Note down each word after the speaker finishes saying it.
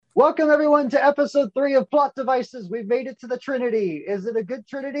Welcome everyone to episode 3 of Plot Devices. We've made it to the Trinity. Is it a good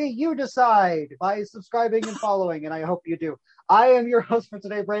Trinity? You decide by subscribing and following, and I hope you do. I am your host for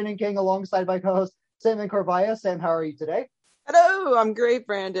today, Brandon King, alongside my co-host, Sam Corvaya. Sam, how are you today? Hello, I'm great,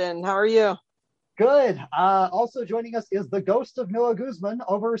 Brandon. How are you? Good. Also joining us is the ghost of Noah Guzman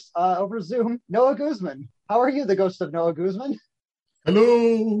over Zoom. Noah Guzman, how are you, the ghost of Noah Guzman?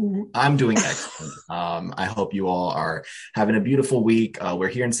 Hello. I'm doing excellent. I hope you all are having a beautiful week. We're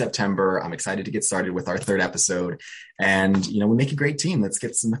here in September. I'm excited to get started with our third episode, and we make a great team. Let's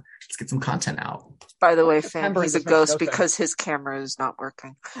get some content out. By the way, fam, he's a ghost because his camera is not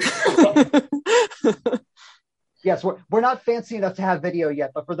working. Yes, we're not fancy enough to have video yet,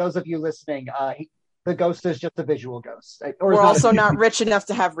 but for those of you listening, the ghost is just a visual ghost. We're also not rich enough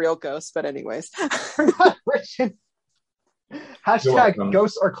to have real ghosts, but anyways. We're not rich enough. Hashtag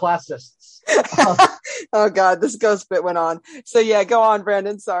ghosts or classists. Oh God, this ghost bit went on. So yeah, go on,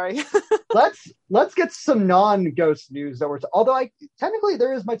 Brandon. Sorry. let's get some non-ghost news that although technically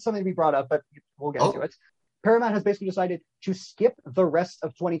there is something to be brought up, but we'll get to it. Paramount has basically decided to skip the rest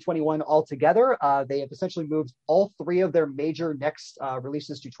of 2021 altogether. They have essentially moved all 3 of their major next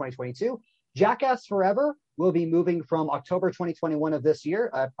releases to 2022. Jackass Forever will be moving from October 2021 of this year,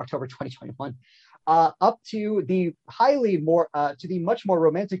 October 2021, up to the much more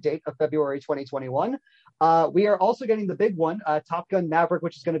romantic date of February 2021. We are also getting the big one, Top Gun Maverick,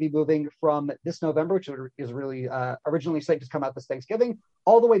 which is going to be moving from this November, which is really originally slated to come out this Thanksgiving,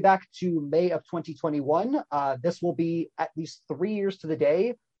 all the way back to May of 2021. This will be at least 3 years to the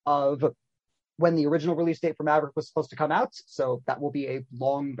day of when the original release date for Maverick was supposed to come out. So that will be a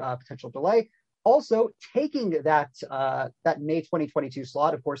long potential delay. Also, taking that May 2022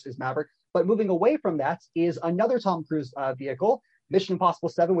 slot, of course, is Maverick. But moving away from that is another Tom Cruise vehicle, Mission Impossible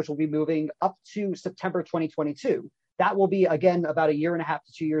 7, which will be moving up to September 2022. That will be, again, about 1.5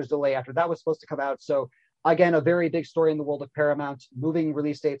 to 2 years delay after that was supposed to come out. So, again, a very big story in the world of Paramount, moving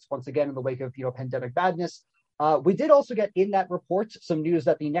release dates once again in the wake of pandemic badness. We did also get in that report some news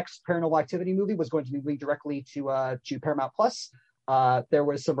that the next Paranormal Activity movie was going to be moving directly to Paramount Plus. There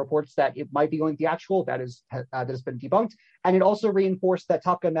was some reports that it might be going theatrical. That has been debunked. And it also reinforced that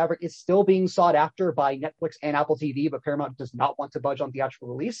Top Gun Maverick is still being sought after by Netflix and Apple TV, but Paramount does not want to budge on theatrical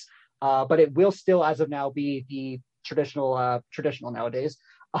release. But it will still, as of now, be the traditional nowadays.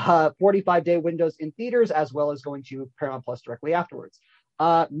 45-day windows in theaters, as well as going to Paramount Plus directly afterwards.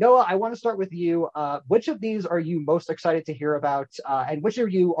 Noah, I want to start with you. Which of these are you most excited to hear about? And which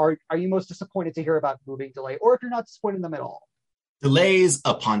of you are you most disappointed to hear about moving delay, or if you're not disappointed in them at all? Delays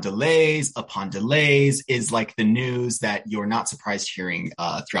upon delays upon delays is like the news that you're not surprised hearing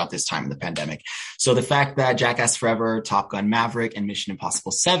throughout this time in the pandemic. So the fact that Jackass Forever, Top Gun Maverick, and Mission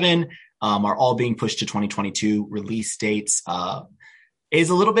Impossible 7 are all being pushed to 2022 release dates is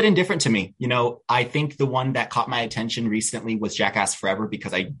a little bit indifferent to me. I think the one that caught my attention recently was Jackass Forever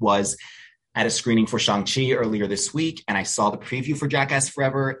because I was at a screening for Shang-Chi earlier this week, and I saw the preview for Jackass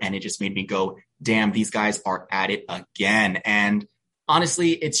Forever, and it just made me go, damn, these guys are at it again. And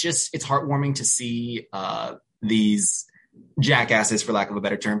honestly, it's heartwarming to see these jackasses, for lack of a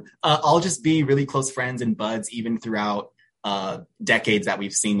better term, all just be really close friends and buds, even throughout decades that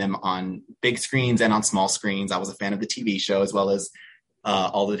we've seen them on big screens and on small screens. I was a fan of the TV show, as well as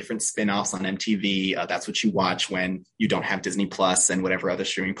all the different spin-offs on MTV. That's what you watch when you don't have Disney Plus and whatever other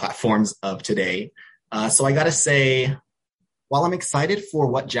streaming platforms of today. So I got to say, while I'm excited for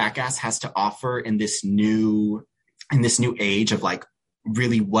what Jackass has to offer in this new age of like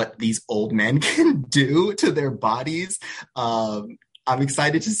really what these old men can do to their bodies, I'm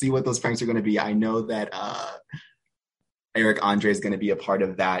excited to see what those pranks are going to be. I know that Eric Andre is going to be a part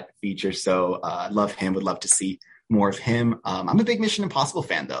of that feature, so love him, would love to see more of him. I'm a big Mission Impossible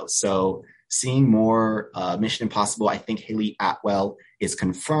fan though, so seeing more Mission Impossible, I think Haley Atwell is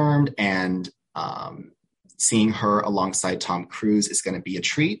confirmed, and seeing her alongside Tom Cruise is going to be a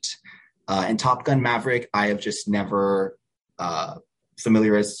treat. And Top Gun Maverick, I have just never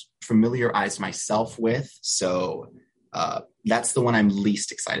familiarized myself with, so that's the one I'm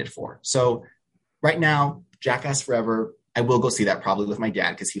least excited for. So right now, Jackass Forever, I will go see that probably with my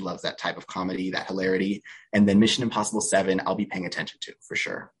dad because he loves that type of comedy, that hilarity. And then Mission Impossible 7, I'll be paying attention to for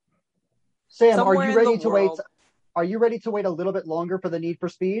sure. Sam, are you ready to wait? Are you ready to wait a little bit longer for the Need for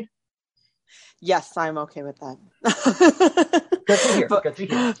Speed? Yes, I'm okay with that. Good to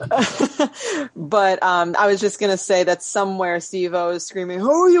hear. But I was just going to say that somewhere Steve-O is screaming,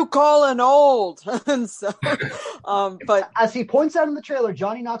 "Who are you calling old?" And so, but as he points out in the trailer,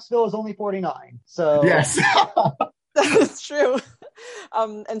 Johnny Knoxville is only 49. So yes. That's true.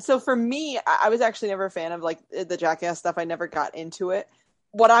 And so for me, I was actually never a fan of like the Jackass stuff. I never got into it.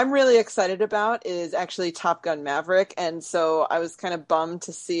 What I'm really excited about is actually Top Gun Maverick, and so I was kind of bummed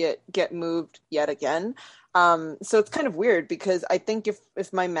to see it get moved yet again. So it's kind of weird because I think if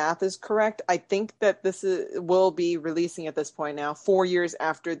my math is correct, I think that will be releasing at this point now, 4 years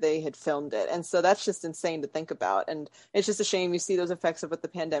after they had filmed it, and so that's just insane to think about. And it's just a shame you see those effects of what the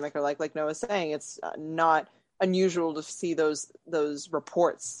pandemic are like Noah's saying. It's not unusual to see those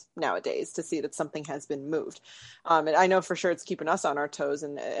reports nowadays, to see that something has been moved. And I know for sure it's keeping us on our toes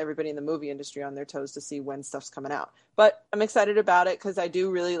and everybody in the movie industry on their toes to see when stuff's coming out. But I'm excited about it because I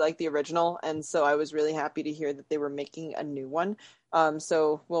do really like the original, and so I was really happy to hear that they were making a new one.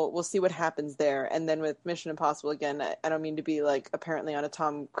 So we'll see what happens there. And then with Mission Impossible, again, I don't mean to be like apparently on a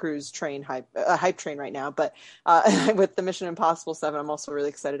Tom Cruise hype train right now, but with the Mission Impossible 7, I'm also really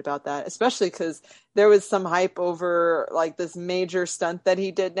excited about that, especially because there was some hype over like this major stunt that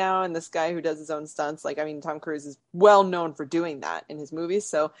he did now, and this guy who does his own stunts. Like, I mean, Tom Cruise is well known for doing that in his movies,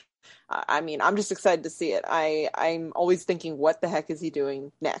 so I mean, I'm just excited to see it. I'm always thinking, what the heck is he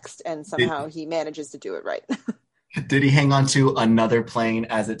doing next? And somehow he manages to do it right. Did he hang on to another plane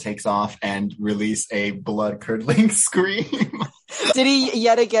as it takes off and release a blood-curdling scream? Did he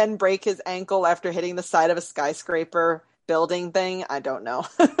yet again break his ankle after hitting the side of a skyscraper building thing? I don't know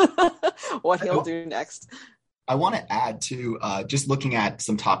what he'll do next. I want to add to just looking at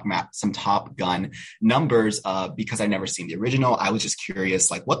some Top Gun numbers because I've never seen the original. I was just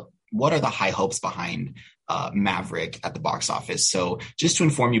curious, like what are the high hopes behind Maverick at the box office? So just to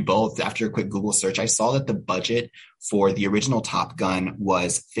inform you both, after a quick Google search, I saw that the budget for the original Top Gun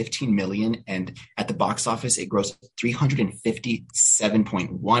was $15 million, and at the box office it grossed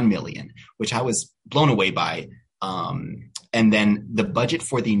 $357.1 million, which I was blown away by. And then the budget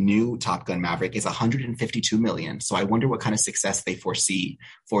for the new Top Gun Maverick is $152 million. So I wonder what kind of success they foresee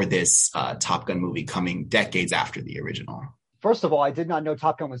for this Top Gun movie coming decades after the original. First of all, I did not know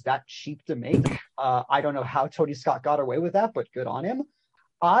Top Gun was that cheap to make. I don't know how Tony Scott got away with that, but good on him.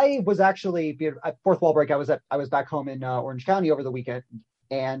 I was actually at fourth wall break. I was back home in Orange County over the weekend,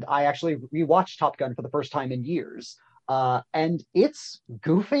 and I actually rewatched Top Gun for the first time in years. And it's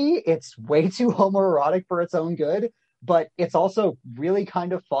goofy. It's way too homoerotic for its own good, but it's also really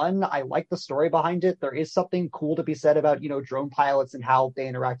kind of fun. I like the story behind it. There is something cool to be said about, drone pilots and how they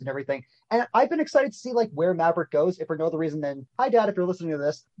interact and everything. And I've been excited to see like where Maverick goes. If for no other reason than, hi Dad, if you're listening to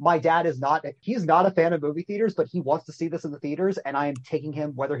this, my dad he's not a fan of movie theaters, but he wants to see this in the theaters, and I am taking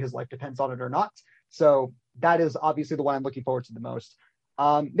him whether his life depends on it or not. So that is obviously the one I'm looking forward to the most.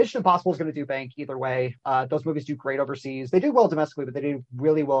 Mission Impossible is going to do bank either way. Those movies do great overseas. They do well domestically, but they do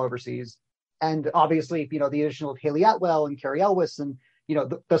really well overseas. And obviously, the addition of Haley Atwell and Carrie Elwes and,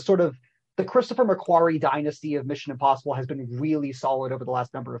 the sort of the Christopher McQuarrie dynasty of Mission Impossible has been really solid over the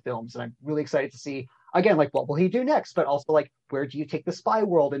last number of films. And I'm really excited to see, again, like, what will he do next? But also, like, where do you take the spy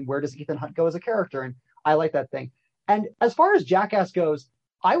world and where does Ethan Hunt go as a character? And I like that thing. And as far as Jackass goes,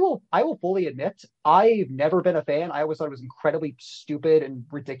 I will fully admit, I've never been a fan. I always thought it was incredibly stupid and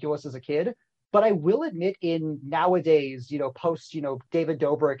ridiculous as a kid. But I will admit, in nowadays, post, David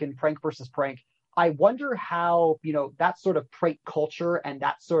Dobrik and Prank versus Prank, I wonder how, that sort of prank culture and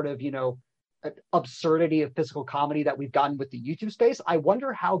that sort of, absurdity of physical comedy that we've gotten with the YouTube space, I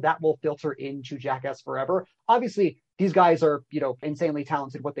wonder how that will filter into Jackass Forever. Obviously, these guys are, insanely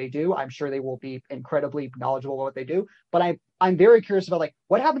talented at what they do. I'm sure they will be incredibly knowledgeable about what they do. But I'm very curious about, like,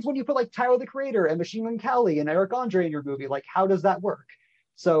 what happens when you put, like, Tyler, the Creator and Machine Gun Kelly and Eric Andre in your movie? Like, how does that work?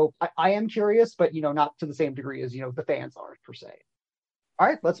 So I am curious, but, not to the same degree as, the fans are, per se. All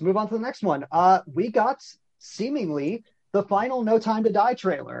right, let's move on to the next one. We got seemingly the final No Time to Die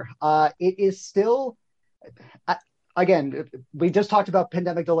trailer. It is still, again, we just talked about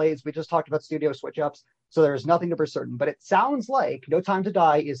pandemic delays. We just talked about studio switch-ups, so there's nothing to be certain. But it sounds like No Time to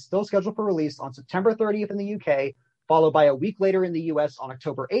Die is still scheduled for release on September 30th in the UK, followed by a week later in the US on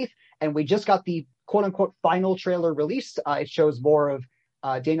October 8th. And we just got the quote-unquote final trailer released. It shows more of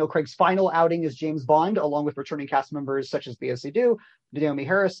Daniel Craig's final outing as James Bond, along with returning cast members such as Léa Seydoux, Naomi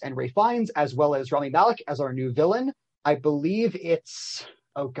Harris, and Ralph Fiennes, as well as Rami Malek as our new villain. I believe it's,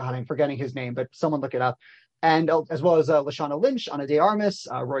 oh God, I'm forgetting his name, but someone look it up. And as well as Lashana Lynch, Ana de Armas,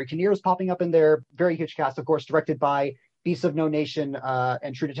 Rory Kinnear is popping up in there. Very huge cast, of course, directed by Beasts of No Nation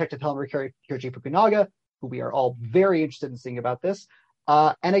and True Detective Helmer Kyoji Fukunaga, who we are all very interested in seeing about this.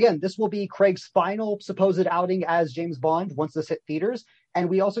 And again, this will be Craig's final supposed outing as James Bond once this hit theaters. And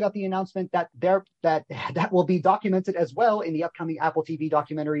we also got the announcement that that will be documented as well in the upcoming Apple TV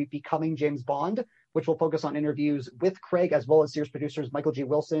documentary Becoming James Bond, which will focus on interviews with Craig as well as series producers Michael G.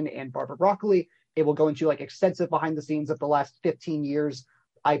 Wilson and Barbara Broccoli. It will go into like extensive behind the scenes of the last 15 years,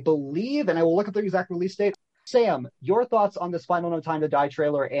 I believe, and I will look up the exact release date. Sam, your thoughts on this final No Time to Die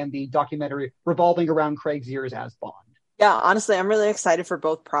trailer and the documentary revolving around Craig's years as Bond? Yeah, honestly, I'm really excited for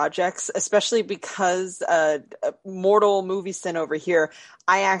both projects, especially because Mortal Movie Sin over here,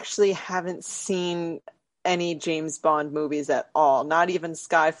 I actually haven't seen any James Bond movies at all, not even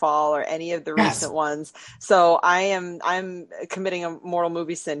Skyfall or any of the recent ones. So I'm committing a mortal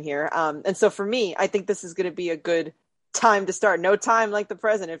movie sin here. And so for me, I think this is going to be a good time to start. No time like the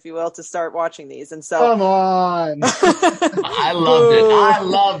present, if you will, to start watching these. And so come on. I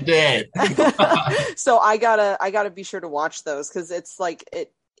loved it. So I gotta be sure to watch those, because it's like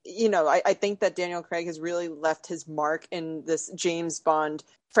it, you know, I think that Daniel Craig has really left his mark in this James Bond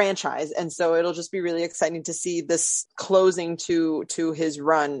franchise, and so it'll just be really exciting to see this closing to his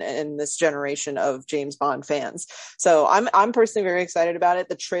run in this generation of James Bond fans. So I'm personally very excited about it.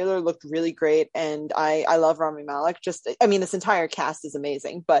 The trailer looked really great, and I love Rami Malek. This entire cast is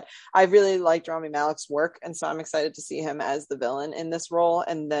amazing, but I really liked Rami Malek's work, and so I'm excited to see him as the villain in this role.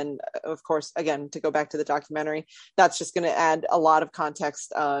 And then, of course, again, to go back to the documentary, that's just going to add a lot of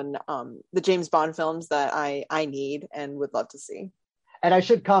context on the James Bond films that I need and would love to see. And I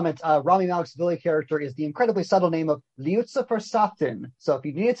should comment, Rami Malek's villain character is the incredibly subtle name of Lucifer Satan. So if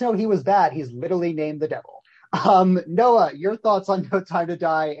you needed to know he was that, he's literally named the devil. Noah, your thoughts on No Time to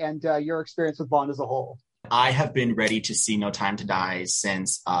Die and your experience with Bond as a whole? I have been ready to see No Time to Die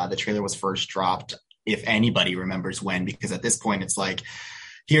since the trailer was first dropped, if anybody remembers when, because at this point it's like,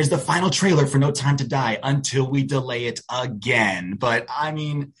 here's the final trailer for No Time to Die until we delay it again. But I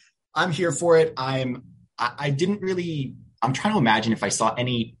mean, I'm here for it. I'm trying to imagine if I saw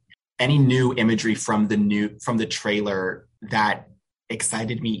any new imagery from the trailer that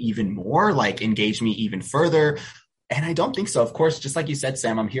excited me even more, like engaged me even further. And I don't think so. Of course, just like you said,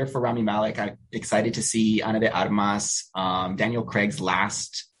 Sam, I'm here for Rami Malek. I'm excited to see Ana de Armas, Daniel Craig's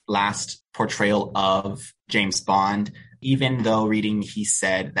last portrayal of James Bond, even though reading he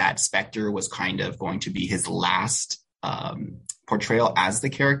said that Spectre was kind of going to be his last portrayal as the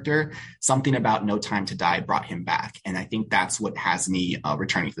character. Something about No Time to Die brought him back. And I think that's what has me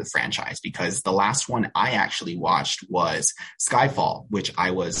returning to the franchise, because the last one I actually watched was Skyfall, which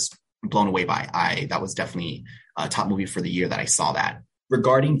I was blown away by. That was definitely a top movie for the year that I saw that.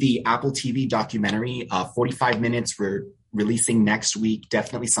 Regarding the Apple TV documentary, 45 minutes, we're releasing next week.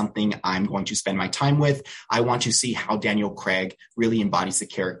 Definitely something I'm going to spend my time with. I want to see how Daniel Craig really embodies the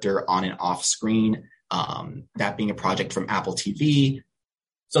character on and off screen. That being a project from Apple TV.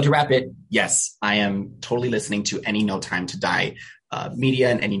 So to wrap it, yes, I am totally listening to any No Time to Die media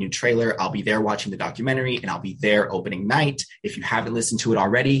and any new trailer. I'll be there watching the documentary, and I'll be there opening night. If you haven't listened to it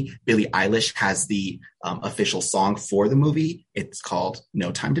already, Billie Eilish has the official song for the movie. It's called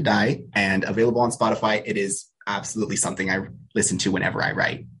No Time to Die and available on Spotify. It is absolutely something I listen to whenever I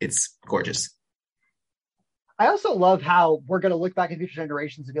write. It's gorgeous. I also love how we're going to look back at future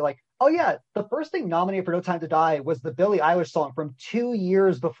generations and be like, oh yeah, the first thing nominated for No Time to Die was the Billie Eilish song from 2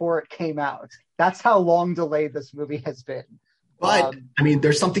 years before it came out. That's how long delayed this movie has been. But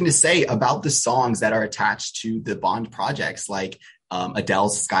there's something to say about the songs that are attached to the Bond projects, like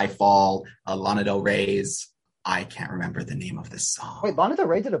Adele's Skyfall, Lana Del Rey's, I can't remember the name of this song. Wait, Lana Del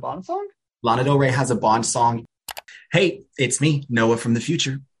Rey did a Bond song? Lana Del Rey has a Bond song. Hey, it's me, Noah from the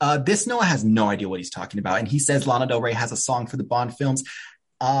future. This Noah has no idea what he's talking about. And he says Lana Del Rey has a song for the Bond films.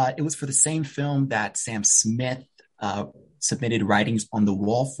 It was for the same film that Sam Smith submitted writings on the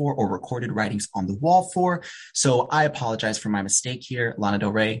wall for, or recorded writings on the wall for. So I apologize for my mistake here. Lana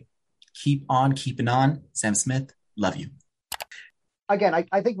Del Rey, keep on keeping on. Sam Smith, love you. Again,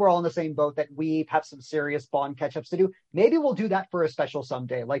 I think we're all in the same boat that we have some serious Bond catch-ups to do. Maybe we'll do that for a special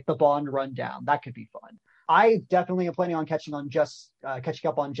someday, like the Bond rundown. That could be fun. I definitely am planning on catching up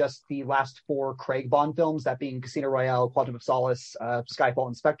on just the last 4 Craig Bond films, that being Casino Royale, Quantum of Solace, Skyfall,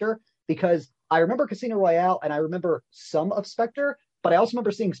 and Spectre, because I remember Casino Royale and I remember some of Spectre, but I also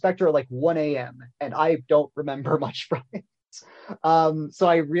remember seeing Spectre at like 1 a.m. and I don't remember much from it. So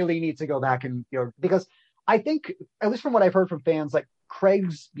I really need to go back and, because I think, at least from what I've heard from fans, like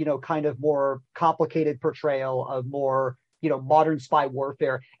Craig's, kind of more complicated portrayal of more, modern spy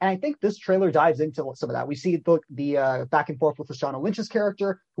warfare. And I think this trailer dives into some of that. We see the back and forth with Lashana Lynch's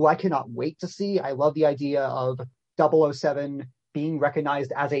character, who I cannot wait to see. I love the idea of 007 being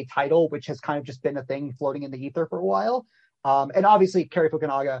recognized as a title, which has kind of just been a thing floating in the ether for a while. And obviously Cary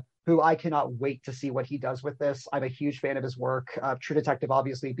Fukunaga, who I cannot wait to see what he does with this. I'm a huge fan of his work. True Detective,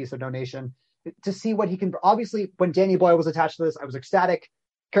 obviously, Beast of No Nation. To see what he can... Obviously, when Danny Boyle was attached to this, I was ecstatic.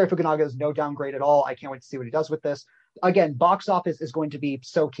 Cary Fukunaga is no downgrade at all. I can't wait to see what he does with this. Again, box office is going to be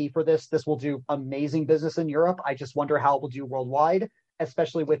so key for this. This will do amazing business in Europe. I just wonder how it will do worldwide,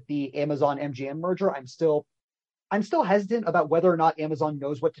 especially with the Amazon MGM merger. I'm still I'm still hesitant about whether or not Amazon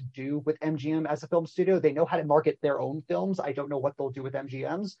knows what to do with MGM as a film studio. They know how to market their own films. I don't know what they'll do with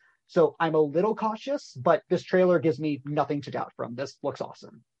MGM's. So I'm a little cautious, but this trailer gives me nothing to doubt from. This looks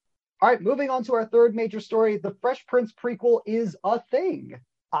awesome. All right, moving on to our third major story. The Fresh Prince prequel is a thing.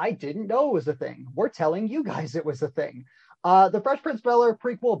 I didn't know it was a thing. We're telling you guys it was a thing. The Fresh Prince Bel-Air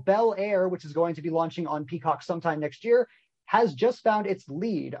prequel, Bel-Air, which is going to be launching on Peacock sometime next year, has just found its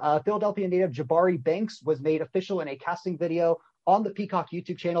lead. Philadelphia native Jabari Banks was made official in a casting video on the Peacock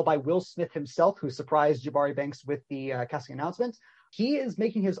YouTube channel by Will Smith himself, who surprised Jabari Banks with the casting announcement. He is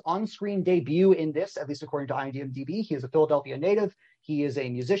making his on-screen debut in this, at least according to IMDb. He is a Philadelphia native. He is a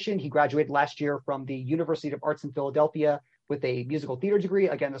musician. He graduated last year from the University of Arts in Philadelphia with a musical theater degree.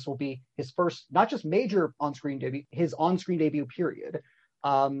 Again, this will be his first, not just major on-screen debut, his on-screen debut, period.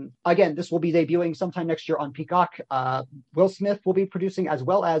 Again, this will be debuting sometime next year on Peacock. Will Smith will be producing, as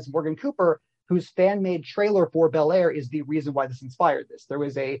well as Morgan Cooper, whose fan-made trailer for Bel-Air is the reason why this inspired this. There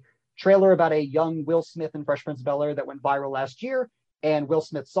was a trailer about a young Will Smith in Fresh Prince of Bel-Air that went viral last year, and Will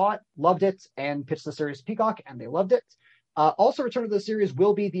Smith saw it, loved it, and pitched the series to Peacock, and they loved it. Also returning to the series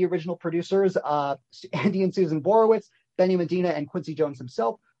will be the original producers, Andy and Susan Borowitz, Benny Medina, and Quincy Jones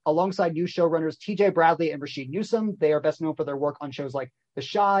himself, alongside new showrunners TJ Bradley and Rashid Newsom. They are best known for their work on shows like The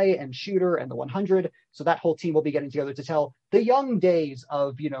Chi and Shooter and The 100. So that whole team will be getting together to tell the young days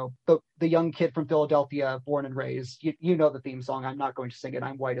of, the young kid from Philadelphia, born and raised. You know the theme song. I'm not going to sing it.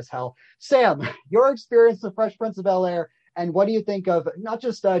 I'm white as hell. Sam, your experience of Fresh Prince of Bel-Air, and what do you think of not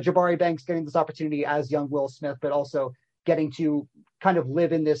just Jabari Banks getting this opportunity as young Will Smith, but also getting to kind of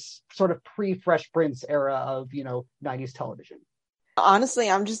live in this sort of pre-Fresh Prince era of, 90s television? Honestly,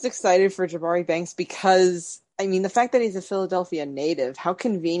 I'm just excited for Jabari Banks because, the fact that he's a Philadelphia native, how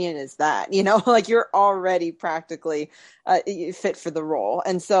convenient is that? Like you're already practically fit for the role.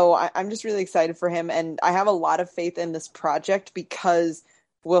 And so I'm just really excited for him. And I have a lot of faith in this project because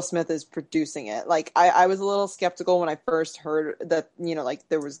Will Smith is producing it. Like I was a little skeptical when I first heard that,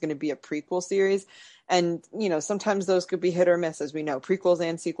 there was going to be a prequel series. And, sometimes those could be hit or miss, as we know. Prequels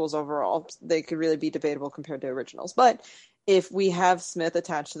and sequels overall, they could really be debatable compared to originals. But if we have Smith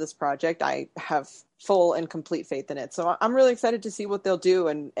attached to this project, I have full and complete faith in it. So I'm really excited to see what they'll do.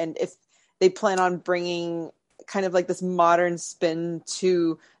 And if they plan on bringing kind of like this modern spin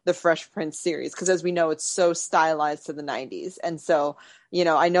to the Fresh Prince series, because as we know, it's so stylized to the 90s. And so,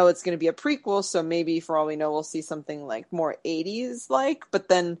 I know it's going to be a prequel. So maybe for all we know, we'll see something like more 80s like, but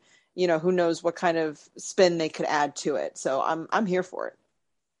then, who knows what kind of spin they could add to it. So I'm here for it.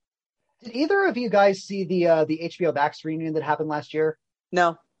 Did either of you guys see the HBO Max reunion that happened last year?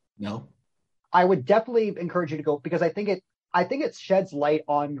 No. I would definitely encourage you to go because I think it sheds light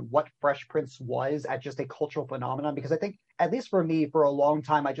on what Fresh Prince was as just a cultural phenomenon. Because I think, at least for me, for a long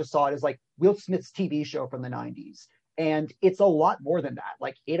time, I just saw it as like Will Smith's TV show from the 90s. And it's a lot more than that.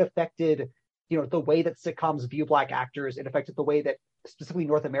 Like it affected, the way that sitcoms view Black actors. It affected the way that specifically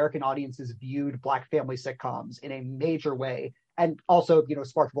North American audiences viewed Black family sitcoms in a major way. And also,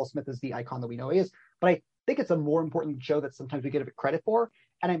 sparked Will Smith as the icon that we know he is. But I think it's a more important show that sometimes we give it credit for.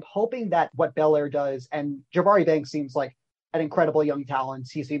 And I'm hoping that what Bel-Air does, and Jabari Banks seems like an incredible young talent.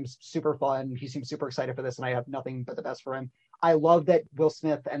 He seems super fun. He seems super excited for this, and I have nothing but the best for him. I love that Will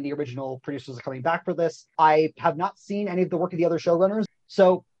Smith and the original producers are coming back for this. I have not seen any of the work of the other showrunners.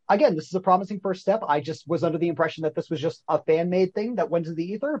 So again, this is a promising first step. I just was under the impression that this was just a fan-made thing that went to the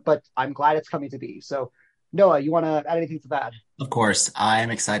ether, but I'm glad it's coming to be. So Noah, you want to add anything to that? Of course. I am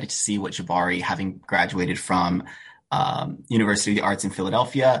excited to see what Jabari, having graduated from University of the Arts in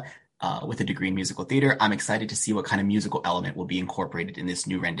Philadelphia with a degree in musical theater, I'm excited to see what kind of musical element will be incorporated in this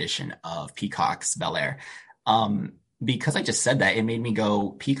new rendition of Peacock's Bel-Air. Because I just said that, it made me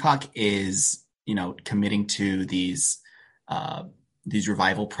go, Peacock is, committing to these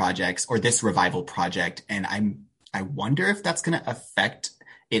revival projects or this revival project. And I wonder if that's going to affect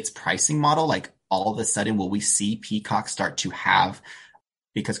its pricing model. Like, all of a sudden, will we see Peacock start to have,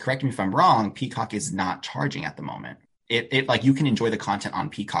 because correct me if I'm wrong, Peacock is not charging at the moment. It like you can enjoy the content on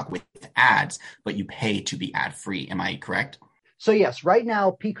Peacock with ads, but you pay to be ad free. Am I correct? So yes, right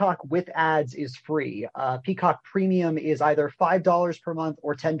now Peacock with ads is free. Peacock Premium is either $5 per month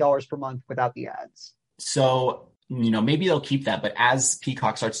or $10 per month without the ads. So, maybe they'll keep that, but as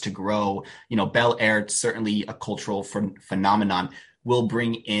Peacock starts to grow, Bel-Air, certainly a cultural phenomenon, will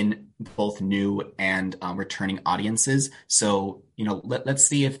bring in both new and returning audiences. So, let's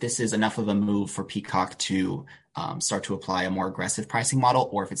see if this is enough of a move for Peacock to start to apply a more aggressive pricing model,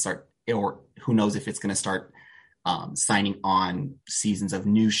 or if or who knows if it's going to start signing on seasons of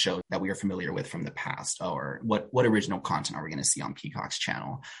new shows that we are familiar with from the past, or what original content are we going to see on Peacock's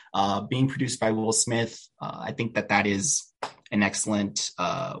channel. Being produced by Will Smith, I think that is an excellent,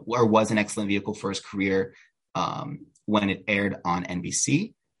 or was an excellent vehicle for his career when it aired on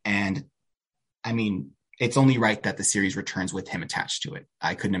NBC. And I mean, it's only right that the series returns with him attached to it.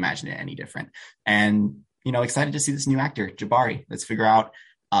 I couldn't imagine it any different. And, excited to see this new actor, Jabari. Let's figure out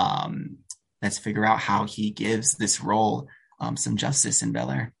how he gives this role some justice in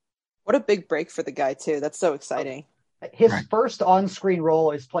Bel-Air. What a big break for the guy, too. That's so exciting. His first on-screen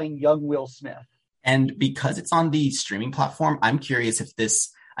role is playing young Will Smith. And because it's on the streaming platform, I'm curious if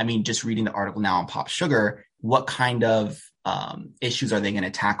this, just reading the article now on Pop Sugar, what kind of issues are they going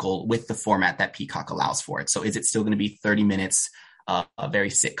to tackle with the format that Peacock allows for it? So is it still going to be 30 minutes, very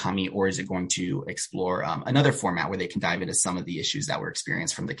sitcom-y, or is it going to explore another format where they can dive into some of the issues that were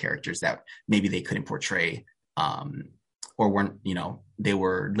experienced from the characters that maybe they couldn't portray or weren't, they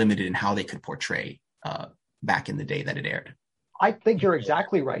were limited in how they could portray back in the day that it aired? I think you're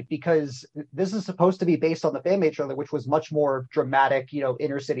exactly right, because this is supposed to be based on the Fan-Made trailer, which was much more dramatic,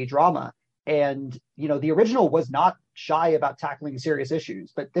 inner city drama. And, the original was not shy about tackling serious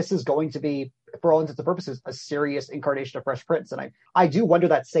issues, but this is going to be, for all intents and purposes, a serious incarnation of Fresh Prince. And I do wonder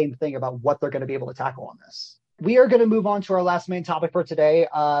that same thing about what they're going to be able to tackle on this. We are going to move on to our last main topic for today,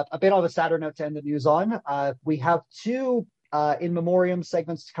 a bit of a sadder note to end the news on. We have two in memoriam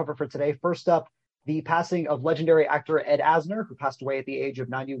segments to cover for today. First up, the passing of legendary actor Ed Asner, who passed away at the age of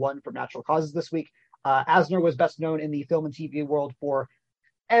 91 from natural causes this week. Asner was best known in the film and TV world for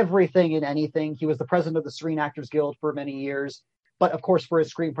everything and anything. He was the president of the Screen Actors Guild for many years. But of course, for his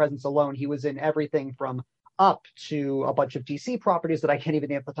screen presence alone, he was in everything from Up to a bunch of DC properties that I can't even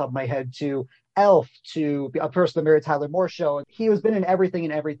name off the top of my head, to Elf, to of course the Mary Tyler Moore Show. He has been in everything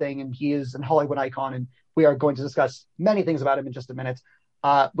and everything, and he is a Hollywood icon. And we are going to discuss many things about him in just a minute.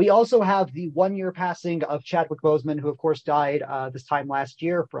 We also have the 1-year passing of Chadwick Boseman, who of course died this time last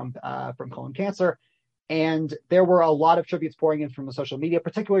year from colon cancer. And there were a lot of tributes pouring in from the social media,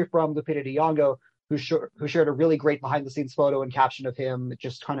 particularly from Lupita Nyong'o, who shared a really great behind-the-scenes photo and caption of him,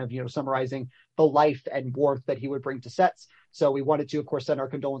 just kind of, summarizing the life and warmth that he would bring to sets. So we wanted to, of course, send our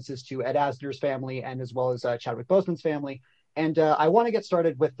condolences to Ed Asner's family and as well as Chadwick Boseman's family. And I want to get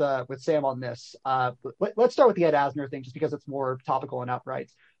started with Sam on this. Let's start with the Ed Asner thing, just because it's more topical and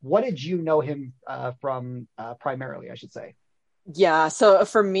outright. What did you know him from primarily, I should say? Yeah, so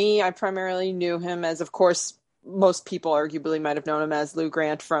for me, I primarily knew him as, of course, most people arguably might have known him as Lou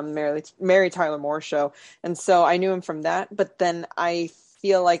Grant from Mary Tyler Moore Show. And so I knew him from that. But then I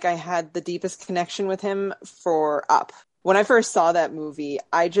feel like I had the deepest connection with him for Up. When I first saw that movie,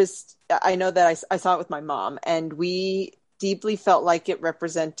 I know that I saw it with my mom, and we deeply felt like it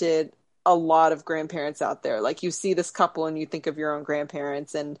represented a lot of grandparents out there. Like, you see this couple and you think of your own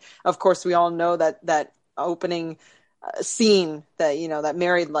grandparents. And of course, we all know that opening scene, that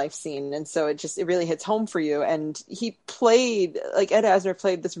married life scene. And so it really hits home for you. And Ed Asner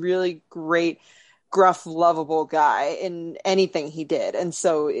played this really great, gruff, lovable guy in anything he did. And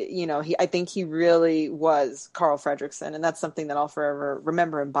so, I think he really was Carl Fredricksen, and that's something that I'll forever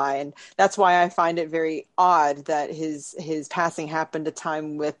remember him by. And that's why I find it very odd that his passing happened a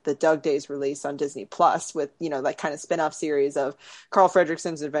time with the Doug Days release on Disney Plus, with, that kind of spin-off series of Carl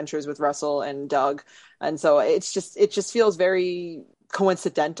Fredricksen's adventures with Russell and Doug. And so it just feels very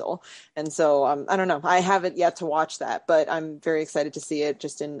coincidental. And so I don't know, I haven't yet to watch that, but I'm very excited to see it,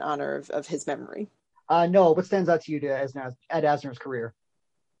 just in honor of his memory. Noah, what stands out to you to Ed Asner's career?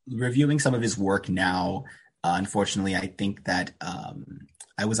 Reviewing some of his work now, unfortunately, I think that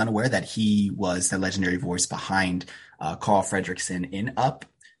I was unaware that he was the legendary voice behind Carl Fredricksen in Up.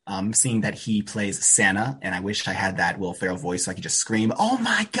 Seeing that he plays Santa, and I wish I had that Will Ferrell voice so I could just scream, "Oh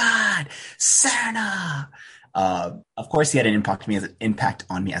my God, Santa!" Of course, he had an impact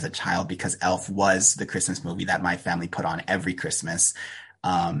on me as a child, because Elf was the Christmas movie that my family put on every Christmas.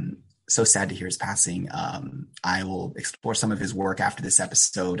 So sad to hear his passing. I will explore some of his work after this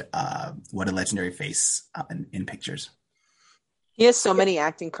episode. What a legendary face in pictures. He has so many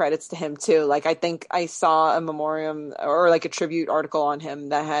acting credits to him too. Like, I think I saw a memoriam or like a tribute article on him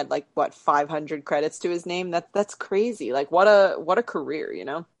that had 500 credits to his name. That's crazy. Like, what a career,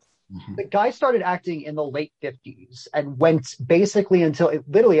 Mm-hmm. The guy started acting in the late 50s and went basically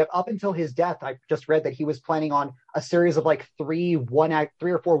literally up until his death. I just read that he was planning on a series of 3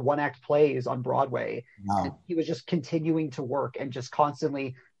 or 4 one-act plays on Broadway. Wow. And he was just continuing to work and just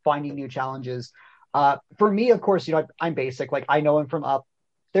constantly finding new challenges. For me, of course, I'm basic. I know him from Up.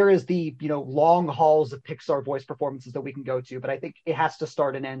 there is the, long hauls of Pixar voice performances that we can go to, but I think it has to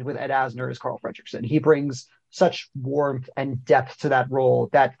start and end with Ed Asner as Carl Fredricksen. He brings such warmth and depth to that role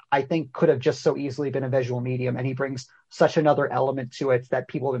that I think could have just so easily been a visual medium, and he brings such another element to it that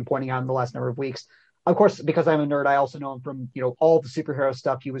people have been pointing out in the last number of weeks. Of course, because I'm a nerd, I also know him from, all the superhero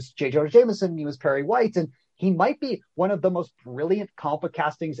stuff. He was J. Jonah Jameson, he was Perry White, and he might be one of the most brilliant comic book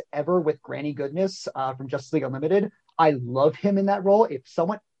castings ever with Granny Goodness from Justice League Unlimited. I love him in that role. If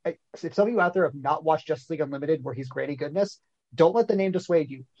some of you out there have not watched Justice League Unlimited, where he's Granny Goodness, don't let the name dissuade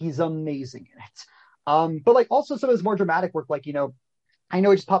you. He's amazing in it. But also some of his more dramatic work, I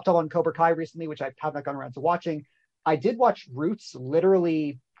know he just popped up on Cobra Kai recently, which I have not gone around to watching. I did watch Roots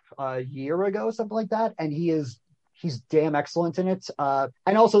literally a year ago, something like that, and he's damn excellent in it.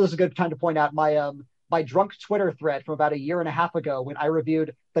 And also, this is a good time to point out my drunk Twitter thread from about a year and a half ago when I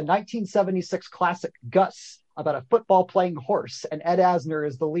reviewed the 1976 classic Gus about a football playing horse, and Ed Asner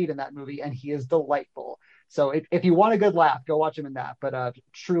is the lead in that movie, and he is delightful. So if you want a good laugh, go watch him in that. But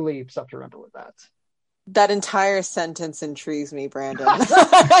truly stuff to remember with that. That entire sentence intrigues me, Brandon.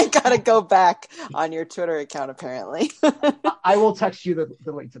 I gotta go back on your Twitter account, apparently. I will text you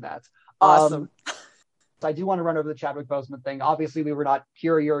the link to that. Awesome. I do want to run over the Chadwick Boseman thing. Obviously, we were not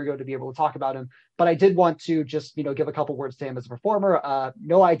here a year ago to be able to talk about him, but I did want to just, give a couple words to him as a performer.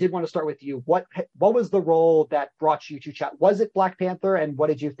 Noah, I did want to start with you. What was the role that brought you to chat? Was it Black Panther? And what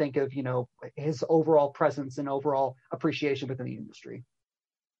did you think of, his overall presence and overall appreciation within the industry?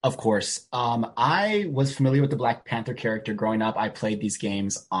 Of course. I was familiar with the Black Panther character growing up. I played these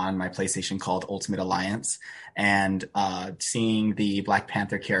games on my PlayStation called Ultimate Alliance, and seeing the Black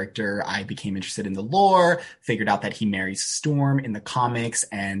Panther character, I became interested in the lore, figured out that he marries Storm in the comics,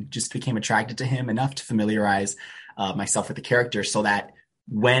 and just became attracted to him enough to familiarize myself with the character, so that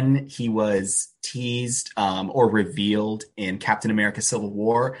when he was teased or revealed in Captain America Civil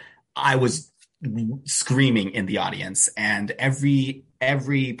War, I was screaming in the audience, and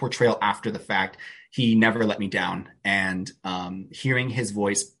every portrayal after the fact, he never let me down. And hearing his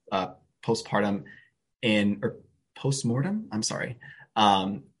voice postmortem in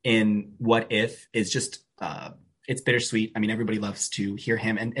What If is just it's bittersweet. I mean, everybody loves to hear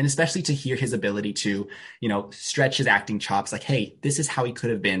him, and especially to hear his ability to stretch his acting chops. Like, hey, this is how he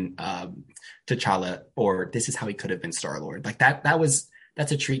could have been T'Challa, or this is how he could have been Star-Lord. Like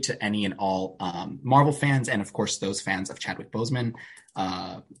that's a treat to any and all Marvel fans, and of course those fans of Chadwick Boseman.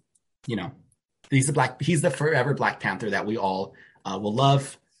 He's the forever Black Panther that we all will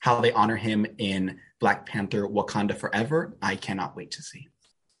love. How they honor him in Black Panther Wakanda Forever, I cannot wait to see.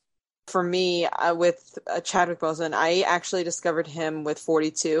 For me, with Chadwick Boseman, I actually discovered him with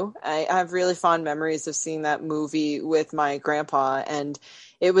 42. I have really fond memories of seeing that movie with my grandpa, and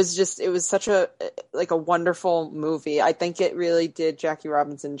it was such a wonderful movie. I think it really did Jackie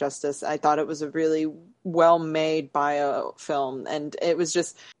Robinson justice. I thought it was a really well-made bio film, and it was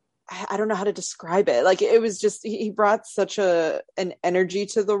just, I don't know how to describe it. Like, it was just, he brought such an energy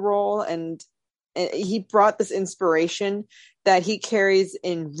to the role, and he brought this inspiration that he carries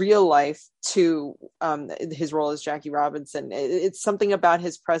in real life to his role as Jackie Robinson. It's something about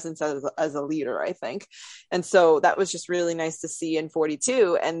his presence as a leader, I think. And so that was just really nice to see in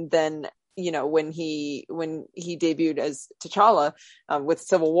 42. And then, when he debuted as T'Challa with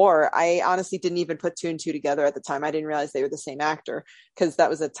Civil War, I honestly didn't even put two and two together at the time. I didn't realize they were the same actor, because that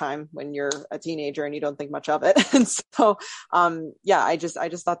was a time when you're a teenager and you don't think much of it. And so, I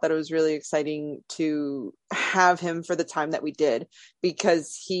just thought that it was really exciting to have him for the time that we did,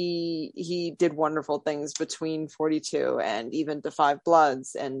 because he did wonderful things between 42 and even The Five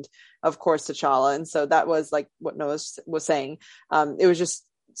Bloods, and of course T'Challa. And so that was like what Noah was saying. It was just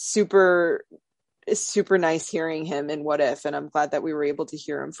super nice hearing him in What If, and I'm glad that we were able to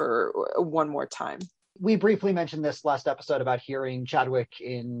hear him for one more time. We briefly mentioned this last episode about hearing Chadwick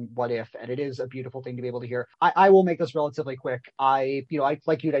in What If, and it is a beautiful thing to be able to hear. I will make this relatively quick. I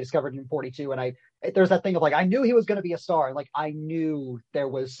like you, I discovered him in 42, and there's that thing of I knew he was going to be a star, and I knew there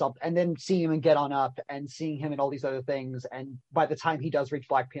was something, and then seeing him in Get On Up and seeing him in all these other things, and by the time he does reach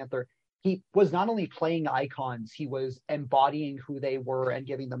Black Panther, he was not only playing icons, he was embodying who they were and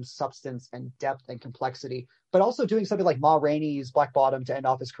giving them substance and depth and complexity, but also doing something like Ma Rainey's Black Bottom to end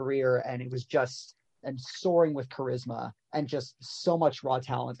off his career. And it was just, and soaring with charisma and just so much raw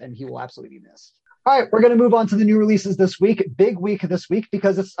talent, and he will absolutely be missed. All right, we're going to move on to the new releases this week. Big week this week,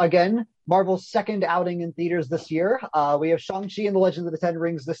 because it's, again, Marvel's second outing in theaters this year. We have Shang-Chi and the Legend of the Ten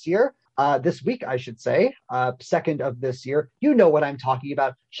Rings this year. This week, I should say, second of this year. You know what I'm talking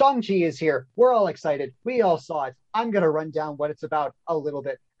about. Shang-Chi is here. We're all excited. We all saw it. I'm going to run down what it's about a little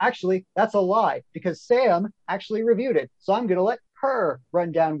bit. Actually, that's a lie, because Sam actually reviewed it. So I'm going to let her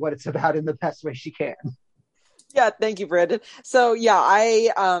run down what it's about in the best way she can. Yeah, thank you, Brandon. So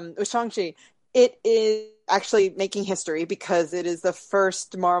yeah, with Shang-Chi, it is actually making history because it is the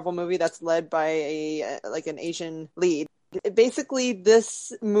first Marvel movie that's led by an Asian lead. Basically,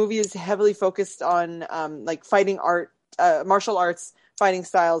 this movie is heavily focused on fighting art, martial arts, fighting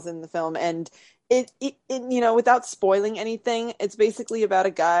styles in the film, and it without spoiling anything, it's basically about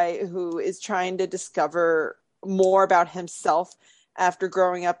a guy who is trying to discover more about himself after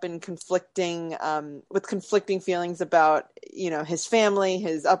growing up in conflicting feelings about his family,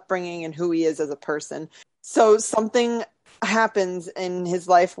 his upbringing, and who he is as a person. So something happens in his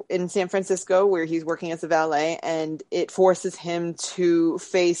life in San Francisco where he's working as a valet, and it forces him to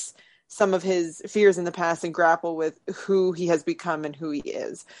face some of his fears in the past and grapple with who he has become and who he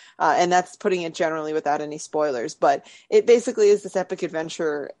is. And that's putting it generally without any spoilers. But it basically is this epic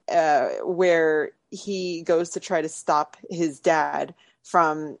adventure where he goes to try to stop his dad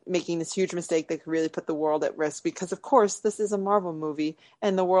from making this huge mistake that could really put the world at risk. Because, of course, this is a Marvel movie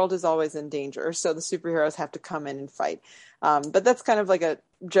and the world is always in danger. So the superheroes have to come in and fight. But that's kind of like a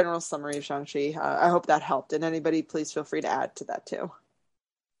general summary of Shang-Chi. I hope that helped. And anybody, please feel free to add to that, too.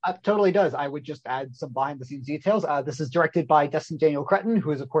 Totally does. I would just add some behind-the-scenes details. This is directed by Destin Daniel Cretton,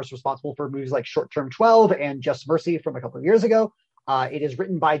 who is, of course, responsible for movies like Short Term 12 and Just Mercy from a couple of years ago. It is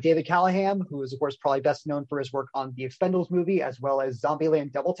written by David Callaham, who is, of course, probably best known for his work on the Expendables movie, as well as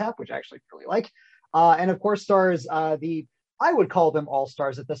Zombieland Double Tap, which I actually really like. And, of course, stars I would call them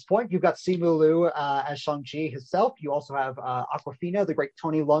all-stars at this point. You've got Simu Liu as Shang-Chi himself. You also have Awkwafina, the great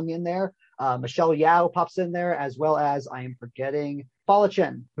Tony Leung in there. Michelle Yao pops in there, as well as, I am forgetting, Paula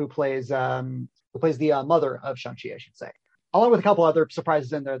Chen, who plays the mother of Shang-Chi, I should say. Along with a couple other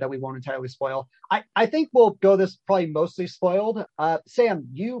surprises in there that we won't entirely spoil. I think we'll go this probably mostly spoiled. Sam,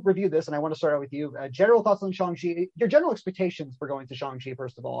 you reviewed this, and I want to start out with you. General thoughts on Shang-Chi, your general expectations for going to Shang-Chi,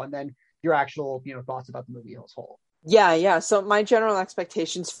 first of all, and then your actual thoughts about the movie as a whole. Yeah. So my general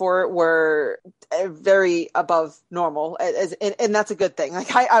expectations for it were very above normal, and that's a good thing.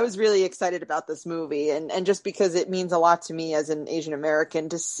 Like I was really excited about this movie, and just because it means a lot to me as an Asian American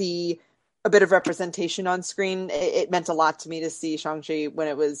to see a bit of representation on screen. It meant a lot to me to see Shang-Chi when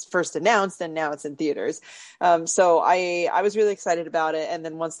it was first announced, and now it's in theaters. So I was really excited about it, and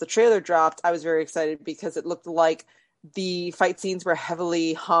then once the trailer dropped, I was very excited because it looked like the fight scenes were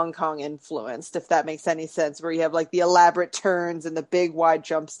heavily Hong Kong influenced, if that makes any sense, where you have like the elaborate turns and the big wide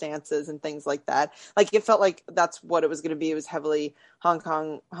jump stances and things like that. Like it felt like that's what it was going to be. It was heavily Hong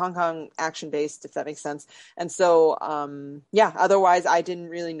Kong action based, if that makes sense. And so, otherwise I didn't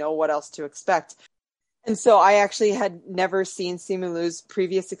really know what else to expect. And so I actually had never seen Simu Liu's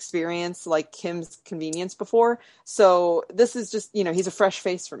previous experience like Kim's Convenience before. So this is just, he's a fresh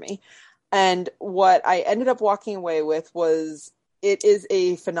face for me. And what I ended up walking away with was it is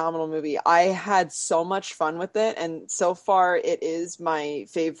a phenomenal movie. I had so much fun with it. And so far it is my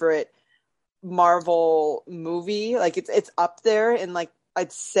favorite Marvel movie. Like it's up there in like,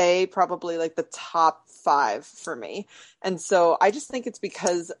 I'd say probably like the top 5 for me. And so I just think it's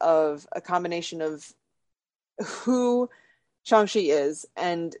because of a combination of who Shang-Chi is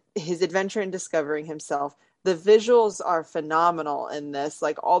and his adventure in discovering himself. The visuals are phenomenal in this,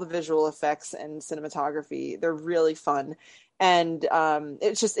 like all the visual effects and cinematography, they're really fun. And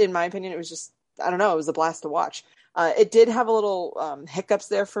it's just, in my opinion, it was just, I don't know, it was a blast to watch. It did have a little hiccups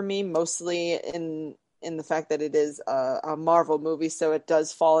there for me, mostly in the fact that it is a Marvel movie. So it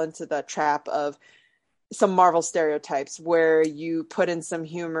does fall into the trap of some Marvel stereotypes where you put in some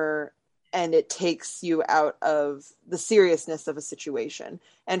humor and it takes you out of the seriousness of a situation.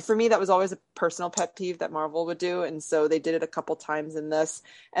 And for me, that was always a personal pet peeve that Marvel would do. And so they did it a couple times in this.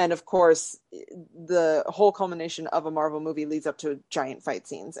 And of course, the whole culmination of a Marvel movie leads up to giant fight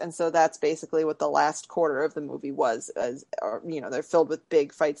scenes. And so that's basically what the last quarter of the movie was, they're filled with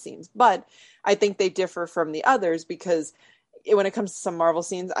big fight scenes. But I think they differ from the others because when it comes to some Marvel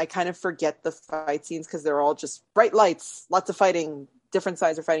scenes, I kind of forget the fight scenes because they're all just bright lights, lots of fighting, different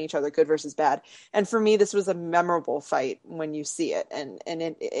sides are fighting each other, good versus bad. And for me, this was a memorable fight when you see it. And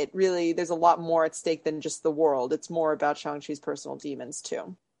it really, there's a lot more at stake than just the world. It's more about Shang-Chi's personal demons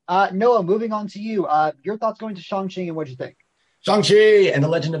too. Noah, moving on to you. Your thoughts going to Shang-Chi and what'd you think? Shang-Chi and the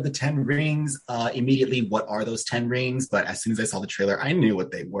Legend of the Ten Rings. Immediately, what are those 10 rings? But as soon as I saw the trailer, I knew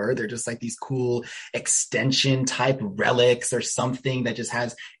what they were. They're just like these cool extension type relics or something that just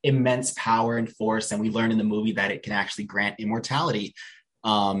has immense power and force. And we learn in the movie that it can actually grant immortality.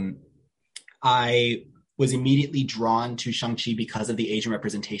 I was immediately drawn to Shang-Chi because of the Asian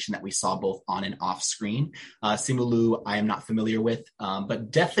representation that we saw both on and off screen. Simu Liu, I am not familiar with, but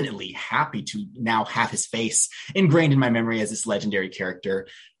definitely happy to now have his face ingrained in my memory as this legendary character.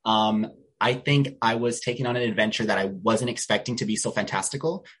 I think I was taking on an adventure that I wasn't expecting to be so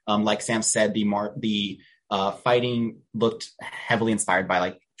fantastical. Like Sam said, the fighting looked heavily inspired by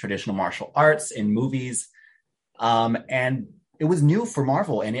like traditional martial arts in movies. And it was new for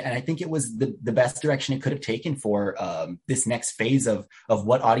Marvel, and I think it was the best direction it could have taken for this next phase of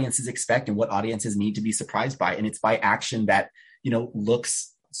what audiences expect and what audiences need to be surprised by. And it's by action that,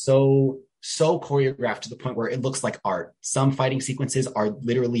 looks so choreographed to the point where it looks like art. Some fighting sequences are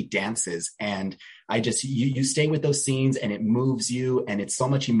literally dances, and you stay with those scenes, and it moves you, and it's so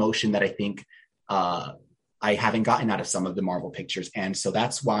much emotion that I think I haven't gotten out of some of the Marvel pictures, and so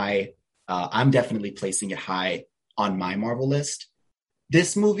that's why I'm definitely placing it high on my Marvel list.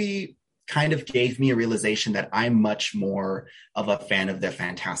 This movie kind of gave me a realization that I'm much more of a fan of the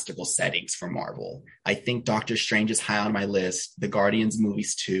fantastical settings for Marvel. I think Doctor Strange is high on my list. The Guardians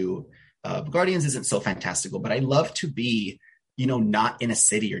movies too. Guardians isn't so fantastical, but I love to be, not in a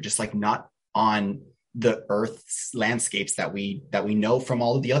city or just like not on the Earth's landscapes that we know from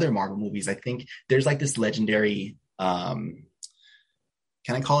all of the other Marvel movies. I think there's like this legendary, can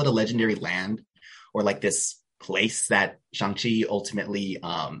I call it a legendary land, or like this place that Shang-Chi ultimately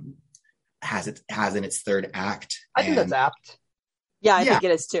has in its third act. I think that's apt. Yeah, I think it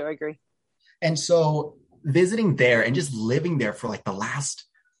is too. I agree. And so visiting there and just living there for like the last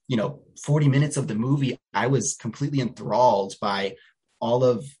 40 minutes of the movie, I was completely enthralled by all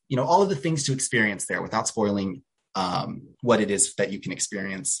of the things to experience there without spoiling what it is that you can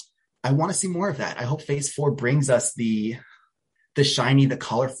experience. I want to see more of that. I hope Phase 4 brings us the shiny, the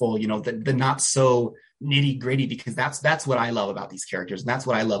colorful, the not so nitty gritty, because that's what I love about these characters. And that's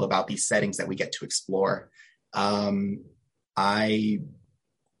what I love about these settings that we get to explore. I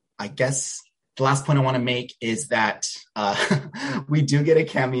guess the last point I want to make is that we do get a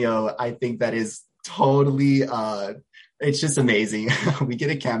cameo. I think that is totally, it's just amazing. We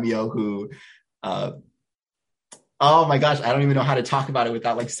get a cameo who, oh my gosh, I don't even know how to talk about it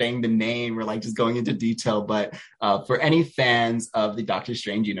without like saying the name or like just going into detail. But for any fans of the Doctor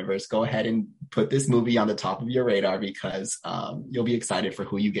Strange universe, go ahead and put this movie on the top of your radar, because you'll be excited for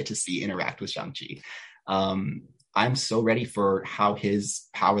who you get to see interact with Shang-Chi. I'm so ready for how his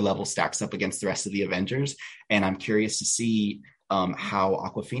power level stacks up against the rest of the Avengers. And I'm curious to see how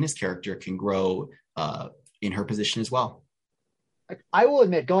Awkwafina's character can grow in her position as well. I will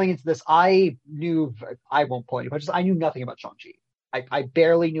admit, going into this, I won't point it, but I knew nothing about Shang-Chi. I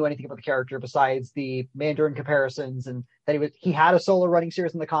barely knew anything about the character besides the Mandarin comparisons, and that he had a solo running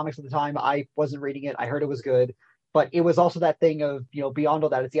series in the comics at the time. I wasn't reading it. I heard it was good, but it was also that thing of, beyond all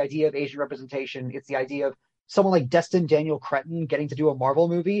that, it's the idea of Asian representation. It's the idea of someone like Destin Daniel Cretton getting to do a Marvel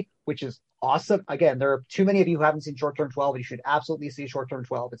movie, which is awesome. Again, there are too many of you who haven't seen Short Term 12, and you should absolutely see Short Term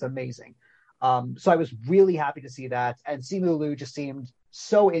 12. It's amazing. So I was really happy to see that. And Simu Liu just seemed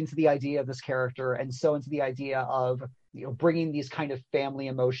so into the idea of this character and so into the idea of, bringing these kind of family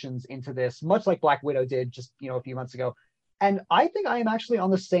emotions into this, much like Black Widow did just, a few months ago. And I think I am actually on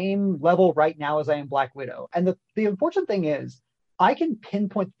the same level right now as I am Black Widow. And the unfortunate thing is, I can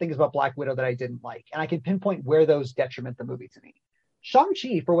pinpoint things about Black Widow that I didn't like, and I can pinpoint where those detriment the movie to me.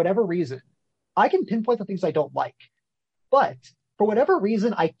 Shang-Chi, for whatever reason, I can pinpoint the things I don't like. But for whatever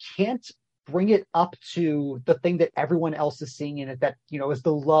reason, I can't bring it up to the thing that everyone else is seeing in it, that, is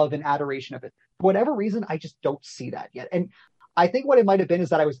the love and adoration of it. For whatever reason, I just don't see that yet. And I think what it might have been is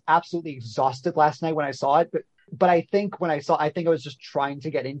that I was absolutely exhausted last night when I saw it. But I think I was just trying to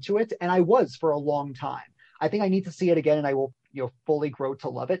get into it, and I was for a long time. I think I need to see it again, and I will, fully grow to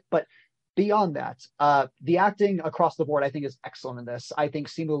love it. But beyond that, the acting across the board, I think, is excellent in this. I think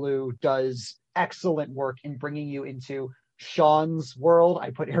Simu Liu does excellent work in bringing you into Sean's world.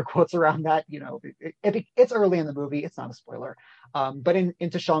 I put air quotes around that. It's early in the movie, it's not a spoiler. But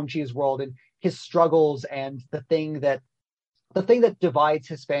into Shang-Chi's world and his struggles, and the thing that divides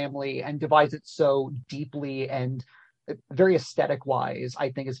his family and divides it so deeply and very aesthetic wise, I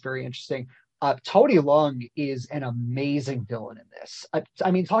think is very interesting. Tony Leung is an amazing villain in this.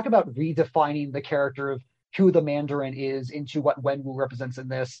 Talk about redefining the character of who the Mandarin is into what Wenwu represents in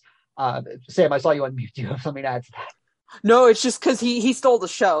this. Sam, I saw you on mute. Do you have something to add to that? No, it's just because he stole the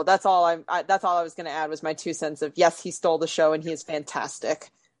show. That's all I was going to add, was my 2 cents of, yes, he stole the show and he is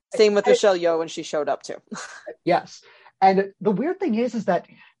fantastic. Same with Michelle Yeoh when she showed up too. Yes. And the weird thing is that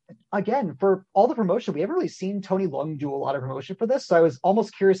again, for all the promotion, we haven't really seen Tony Leung do a lot of promotion for this. So I was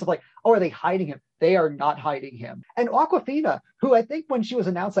almost curious of like, oh, are they hiding him? They are not hiding him. And Awkwafina, who I think when she was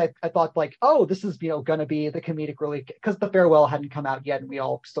announced, I thought like, oh, this is, going to be the comedic relief, because The Farewell hadn't come out yet. And we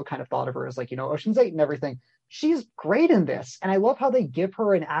all still kind of thought of her as like, Ocean's 8 and everything. She's great in this. And I love how they give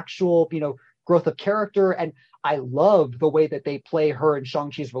her an actual, growth of character. And I love the way that they play her and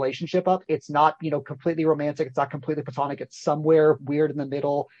Shang-Chi's relationship up. It's not, completely romantic. It's not completely platonic. It's somewhere weird in the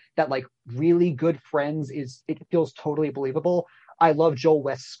middle that like really good friends it feels totally believable. I love Joel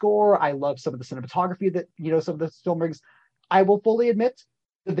West's score. I love some of the cinematography that, some of the film brings. I will fully admit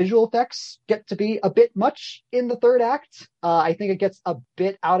the visual effects get to be a bit much in the third act. I think it gets a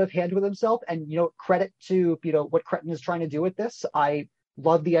bit out of hand with himself, and, credit to, what Cretton is trying to do with this. I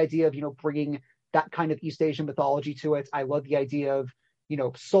love the idea of, bringing that kind of East Asian mythology to it. I love the idea of,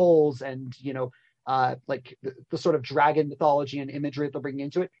 souls and, like the sort of dragon mythology and imagery that they're bringing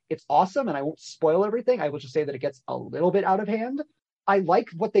into it. It's awesome, and I won't spoil everything. I will just say that it gets a little bit out of hand. I like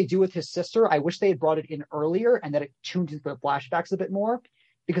what they do with his sister. I wish they had brought it in earlier and that it tuned into the flashbacks a bit more,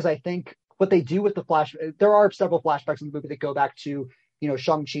 because I think what they do with there are several flashbacks in the movie that go back to,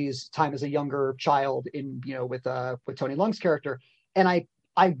 Shang-Chi's time as a younger child in, with Tony Leung's character. And I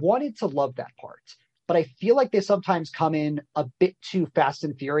wanted to love that part, but I feel like they sometimes come in a bit too fast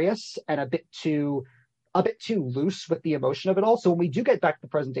and furious and a bit too loose with the emotion of it all. So when we do get back to the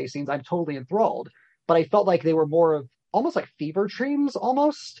present day scenes, I'm totally enthralled, but I felt like they were more of almost like fever dreams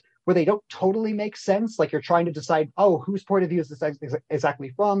almost, where they don't totally make sense. Like you're trying to decide, oh, whose point of view is this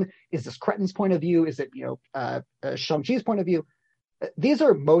exactly from? Is this Cretton's point of view? Is it, Shang-Chi's point of view? These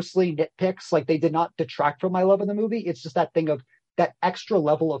are mostly nitpicks. Like they did not detract from my love of the movie. It's just that thing of that extra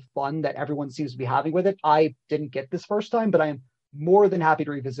level of fun that everyone seems to be having with it. I didn't get this first time, but I'm more than happy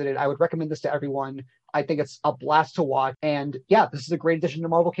to revisit it. I would recommend this to everyone. I think it's a blast to watch. And yeah, this is a great addition to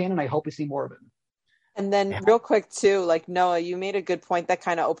Marvel canon. I hope we see more of it. And then real quick too, like Noah, you made a good point that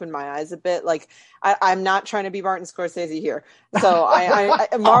kind of opened my eyes a bit. Like I'm not trying to be Martin Scorsese here. So I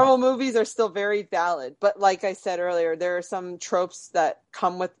Marvel movies are still very valid. But like I said earlier, there are some tropes that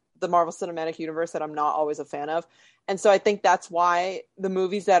come with the Marvel Cinematic Universe that I'm not always a fan of. And so I think that's why the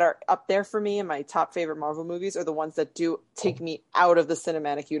movies that are up there for me and my top favorite Marvel movies are the ones that do take me out of the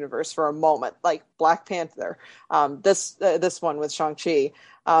cinematic universe for a moment, like Black Panther, this one with Shang-Chi,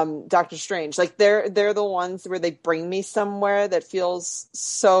 Doctor Strange. Like they're the ones where they bring me somewhere that feels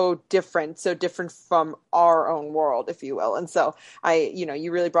so different from our own world, if you will. And so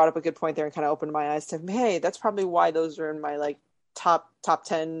you really brought up a good point there and kind of opened my eyes to, hey, that's probably why those are in my like top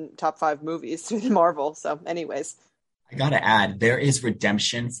 10, top 5 movies to Marvel. So anyways. I gotta add, there is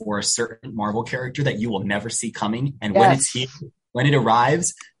redemption for a certain Marvel character that you will never see coming. And yes. When it's here, when it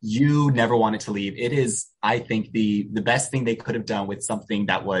arrives, you never want it to leave. It is, I think, the best thing they could have done with something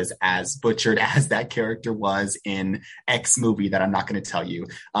that was as butchered as that character was in X movie that I'm not going to tell you.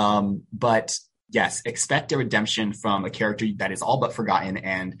 But yes, expect a redemption from a character that is all but forgotten,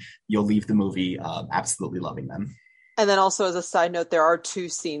 and you'll leave the movie absolutely loving them. And then also as a side note, there are 2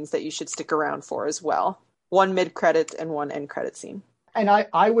 scenes that you should stick around for as well. One mid-credit and one end-credit scene. And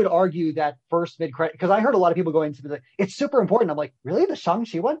I would argue that first mid-credit, because I heard a lot of people going to it's super important. I'm like, really? The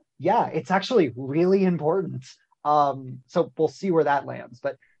Shang-Chi one? Yeah, it's actually really important. So we'll see where that lands.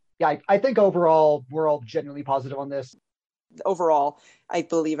 But yeah, I think overall, we're all genuinely positive on this. Overall, I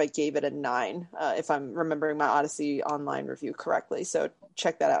believe I gave it a 9, if I'm remembering my Odyssey online review correctly. So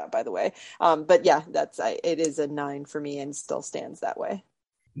check that out, by the way. But yeah, it is a 9 for me and still stands that way.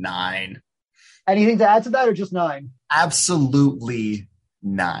 9. Anything to add to that or just 9? Absolutely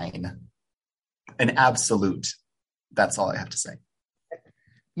 9. An absolute. That's all I have to say.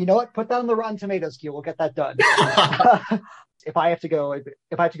 You know what? Put that on the Rotten Tomatoes queue. We'll get that done. If I have to go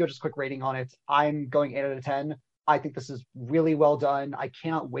just a quick rating on it, I'm going 8 out of 10. I think this is really well done. I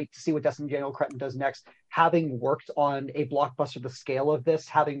cannot wait to see what Destin Daniel Cretton does next. Having worked on a blockbuster the scale of this,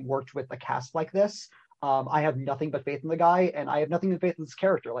 having worked with a cast like this, I have nothing but faith in the guy, and I have nothing but faith in this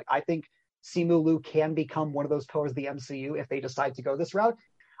character. Like, I think Simu Liu can become one of those pillars of the MCU if they decide to go this route.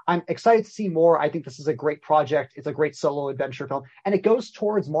 I'm excited to see more. I think this is a great project. It's a great solo adventure film, and it goes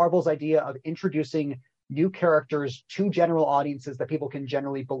towards Marvel's idea of introducing new characters to general audiences that people can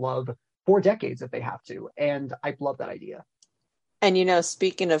generally beloved for decades if they have to. And I love that idea. And,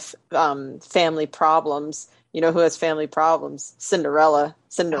 speaking of family problems, who has family problems? Cinderella.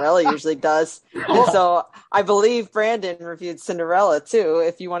 Cinderella usually does. And so I believe Brandon reviewed Cinderella too,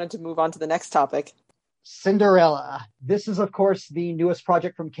 if you wanted to move on to the next topic. Cinderella. This is, of course, the newest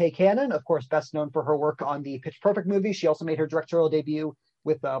project from Kay Cannon, of course, best known for her work on the Pitch Perfect movie. She also made her directorial debut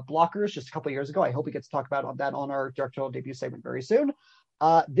with Blockers just a couple of years ago. I hope we get to talk about that on our directorial debut segment very soon.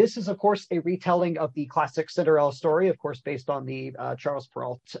 This is, of course, a retelling of the classic Cinderella story, of course, based on the Charles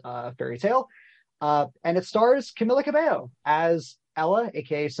Perrault fairy tale. And it stars Camila Cabello as Ella,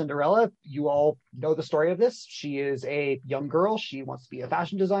 aka Cinderella. You all know the story of this. She is a young girl. She wants to be a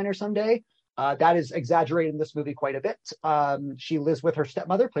fashion designer someday. That is exaggerated in this movie quite a bit. She lives with her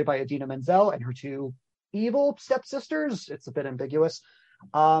stepmother, played by Idina Menzel, and her two evil stepsisters. It's a bit ambiguous.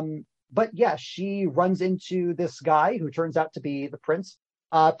 But yeah, she runs into this guy who turns out to be the prince,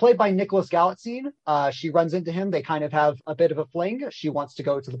 played by Nicholas Galitzine. She runs into him. They kind of have a bit of a fling. She wants to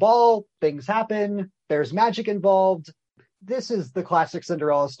go to the ball. Things happen. There's magic involved. This is the classic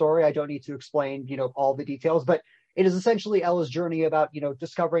Cinderella story. I don't need to explain, all the details, but it is essentially Ella's journey about,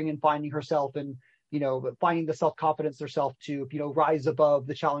 discovering and finding herself and, finding the self-confidence herself to, rise above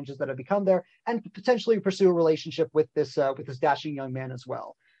the challenges that have become there and potentially pursue a relationship with this dashing young man as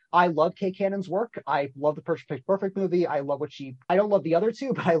well. I love Kay Cannon's work. I love the Perfect movie. I love I don't love the other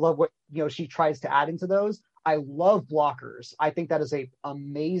two, but I love what, she tries to add into those. I love Blockers. I think that is a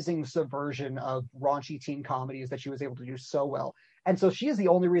amazing subversion of raunchy teen comedies that she was able to do so well. And so she is the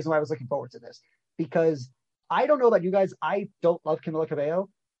only reason why I was looking forward to this, because I don't know about you guys. I don't love Camila Cabello.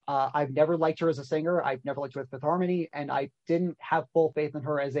 I've never liked her as a singer. I've never liked her with Fifth Harmony, and I didn't have full faith in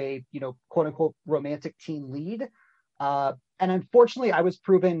her as a, quote unquote romantic teen lead. And unfortunately, I was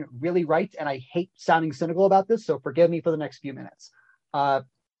proven really right, and I hate sounding cynical about this, so forgive me for the next few minutes.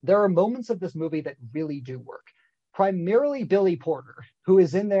 There are moments of this movie that really do work. Primarily Billy Porter, who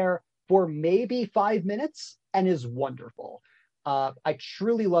is in there for maybe 5 minutes and is wonderful. I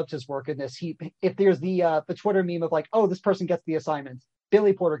truly loved his work in this. If there's the Twitter meme of like, oh, this person gets the assignment,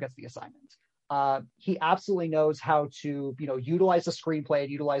 Billy Porter gets the assignment. He absolutely knows how to, utilize the screenplay and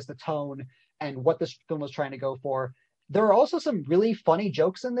utilize the tone and what this film was trying to go for. There are also some really funny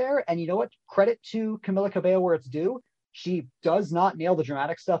jokes in there. And you know what? Credit to Camila Cabello where it's due. She does not nail the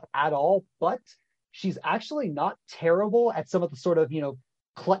dramatic stuff at all, but she's actually not terrible at some of the sort of,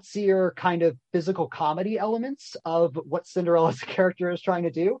 klutzier kind of physical comedy elements of what Cinderella's character is trying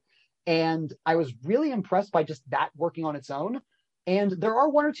to do. And I was really impressed by just that working on its own. And there are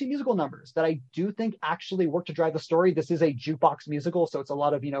one or two musical numbers that I do think actually work to drive the story. This is a jukebox musical, so it's a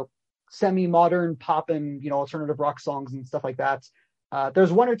lot of, semi-modern pop and, alternative rock songs and stuff like that.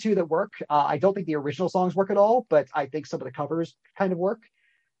 There's one or two that work. I don't think the original songs work at all, but I think some of the covers kind of work.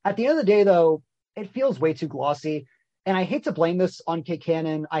 At the end of the day, though, it feels way too glossy. And I hate to blame this on Kay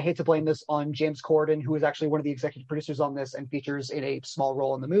Cannon. I hate to blame this on James Corden, who is actually one of the executive producers on this and features in a small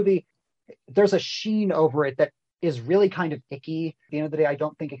role in the movie. There's a sheen over it that is really kind of icky. At the end of the day, I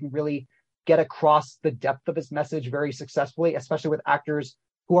don't think it can really get across the depth of its message very successfully, especially with actors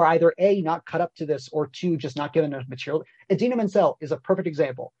who are either A, not cut up to this, or two, just not given enough material. Idina Menzel is a perfect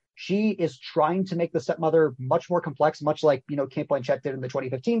example. She is trying to make the stepmother much more complex, much like, Cate Blanchett did in the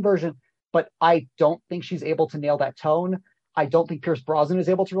 2015 version, but I don't think she's able to nail that tone. I don't think Pierce Brosnan is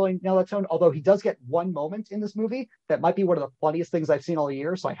able to really nail that tone, although he does get one moment in this movie that might be one of the funniest things I've seen all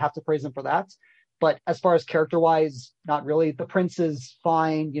year, so I have to praise him for that. But as far as character-wise, not really. The prince is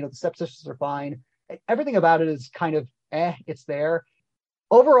fine, the stepsisters are fine. Everything about it is kind of, it's there.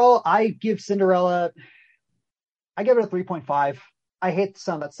 Overall, I give it a 3.5. I hate to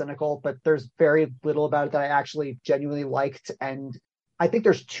sound that cynical, but there's very little about it that I actually genuinely liked. And I think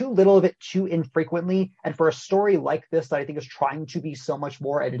there's too little of it too infrequently. And for a story like this that I think is trying to be so much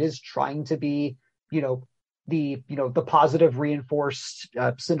more, and it is trying to be, the positive reinforced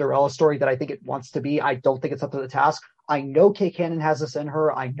Cinderella story that I think it wants to be, I don't think it's up to the task. I know Kay Cannon has this in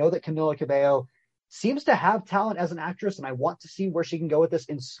her. I know that Camila Cabello seems to have talent as an actress, and I want to see where she can go with this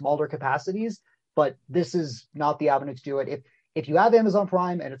in smaller capacities, but this is not the avenue to do it. If you have Amazon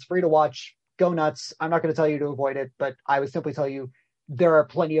Prime and it's free to watch, go nuts. I'm not going to tell you to avoid it, but I would simply tell you there are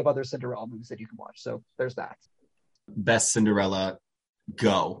plenty of other Cinderella movies that you can watch. So there's that. Best Cinderella,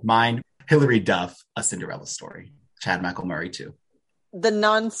 go. Mine, Hilary Duff, A Cinderella Story. Chad Michael Murray, too. The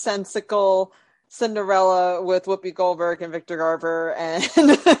nonsensical Cinderella with Whoopi Goldberg and Victor Garber, and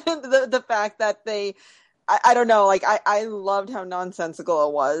the fact that I don't know, like I loved how nonsensical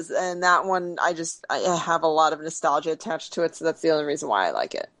it was, and that one I have a lot of nostalgia attached to it, so that's the only reason why I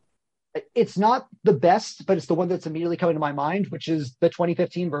like it. It's not the best, but it's the one that's immediately coming to my mind, which is the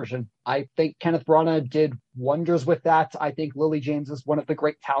 2015 version. I think Kenneth Branagh did wonders with that. I think Lily James is one of the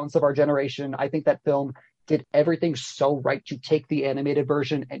great talents of our generation. I think that film did everything so right to take the animated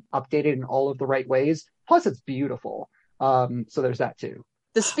version and update it in all of the right ways. Plus, it's beautiful. So there's that too.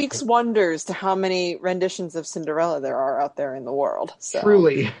 This speaks wonders to how many renditions of Cinderella there are out there in the world. So.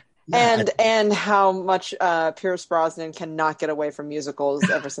 Truly. And how much Pierce Brosnan cannot get away from musicals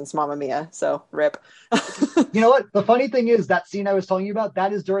ever since Mamma Mia. So rip. You know what? The funny thing is that scene I was telling you about,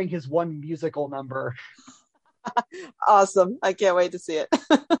 that is during his one musical number. Awesome. I can't wait to see it.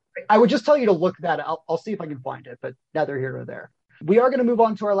 I would just tell you to look that up. I'll see if I can find it, but neither here nor there. We are going to move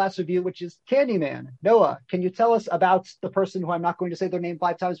on to our last review, which is Candyman. Noah, can you tell us about the person who I'm not going to say their name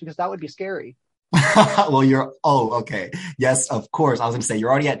 5 times because that would be scary? Well, okay. Yes, of course. I was going to say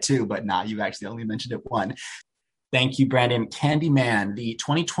you're already at 2, but nah, you actually only mentioned it 1. Thank you, Brandon. Candyman, the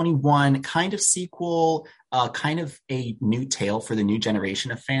 2021 kind of sequel, kind of a new tale for the new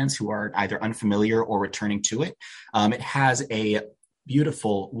generation of fans who are either unfamiliar or returning to it. It has a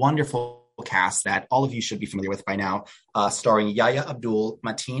beautiful, wonderful cast that all of you should be familiar with by now, starring Yahya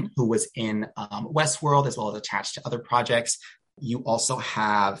Abdul-Mateen, who was in Westworld as well as attached to other projects. You also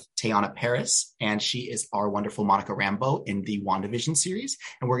have Teyonah Parris, and she is our wonderful Monica Rambeau in the WandaVision series.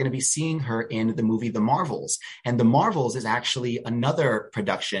 And we're going to be seeing her in the movie The Marvels. And The Marvels is actually another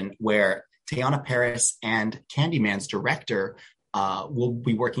production where Teyonah Parris and Candyman's director will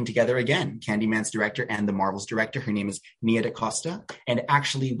be working together again. Candyman's director and The Marvels director. Her name is Nia DaCosta. And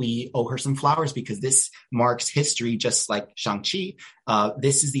actually, we owe her some flowers because this marks history, just like Shang-Chi.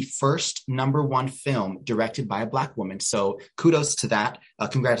 This is the first #1 film directed by a Black woman. So kudos to that.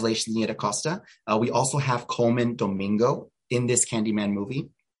 Congratulations, Nia DaCosta. We also have Colman Domingo in this Candyman movie.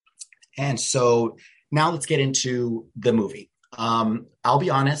 And so now let's get into the movie. I'll be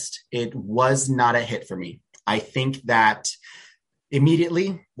honest, it was not a hit for me. I think that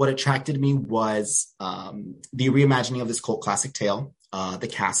immediately, what attracted me was the reimagining of this cult classic tale, the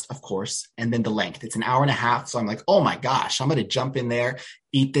cast, of course, and then the length. It's an hour and a half, so I'm like, oh my gosh, I'm going to jump in there,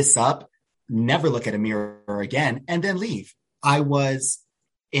 eat this up, never look at a mirror again, and then leave. I was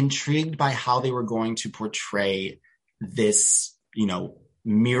intrigued by how they were going to portray this,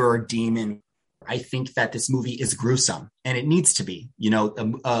 mirror demon. I think that this movie is gruesome, and it needs to be,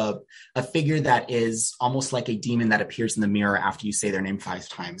 a figure that is almost like a demon that appears in the mirror after you say their name 5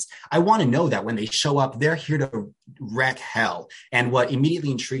 times. I want to know that when they show up, they're here to wreck hell. And what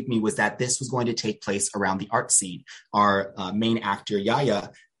immediately intrigued me was that this was going to take place around the art scene. Our main actor,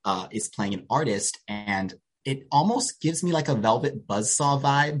 Yahya, is playing an artist, and it almost gives me like a Velvet Buzzsaw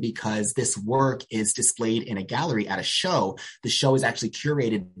vibe because this work is displayed in a gallery at a show. The show is actually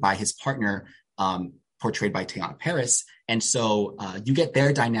curated by his partner, portrayed by Teyonah Parris. And so you get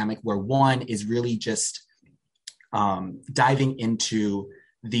their dynamic where one is really just diving into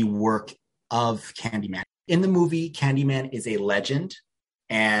the work of Candyman. In the movie, Candyman is a legend,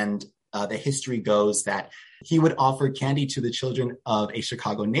 and the history goes that he would offer candy to the children of a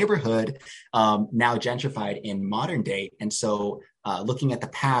Chicago neighborhood, now gentrified in modern day. And so looking at the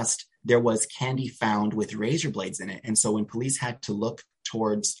past, there was candy found with razor blades in it. And so when police had to look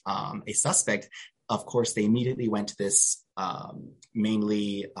towards a suspect, of course, they immediately went to this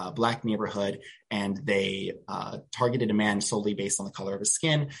mainly Black neighborhood, and they targeted a man solely based on the color of his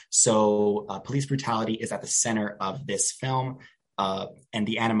skin. So police brutality is at the center of this film, and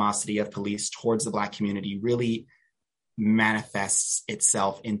the animosity of police towards the Black community really manifests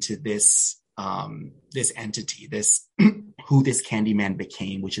itself into this this entity, this who this Candyman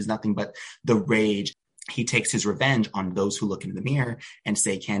became, which is nothing but the rage. He takes his revenge on those who look into the mirror and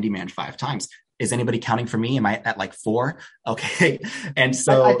say Candyman 5 times. Is anybody counting for me? Am I at like 4? Okay. And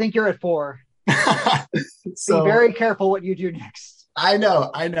so I think you're at 4. So be very careful what you do next. I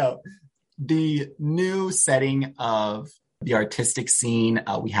know. The new setting of the artistic scene,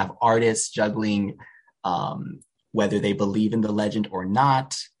 we have artists juggling whether they believe in the legend or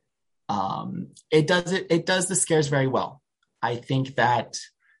not. It does the scares very well. I think that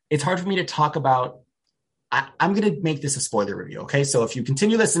it's hard for me to talk about. I'm going to make this a spoiler review, okay? So if you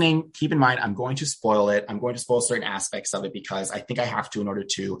continue listening, keep in mind, I'm going to spoil it. I'm going to spoil certain aspects of it because I think I have to in order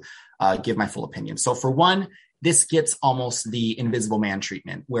to give my full opinion. So for one, this gets almost the Invisible Man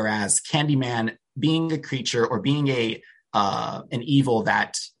treatment, whereas Candyman, being a creature or being an evil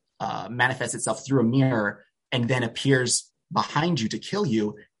that manifests itself through a mirror and then appears behind you to kill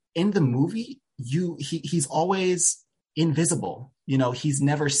you, in the movie, he's always invisible. He's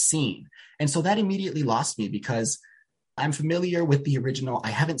never seen. And so that immediately lost me because I'm familiar with the original.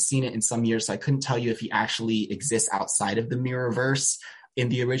 I haven't seen it in some years, so I couldn't tell you if he actually exists outside of the Mirrorverse in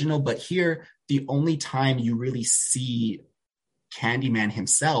the original. But here, the only time you really see Candyman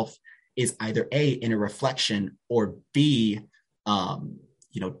himself is either A, in a reflection, or B,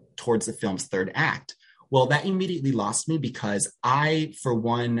 towards the film's third act. Well, that immediately lost me because for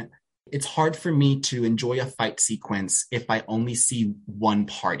one, it's hard for me to enjoy a fight sequence if I only see one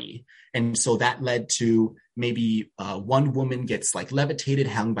party. And so that led to maybe one woman gets like levitated,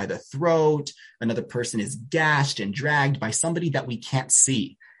 hung by the throat. Another person is gashed and dragged by somebody that we can't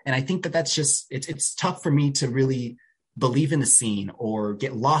see. And I think that that's just, it's tough for me to really believe in the scene or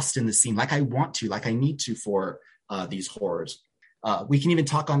get lost in the scene like I want to, like I need to for these horrors. We can even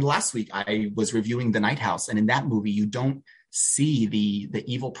talk on last week. I was reviewing The Night House, and in that movie, you don't see the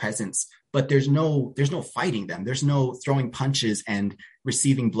evil presence, but there's no fighting them. There's no throwing punches and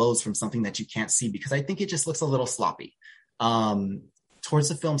receiving blows from something that you can't see, because I think it just looks a little sloppy. Towards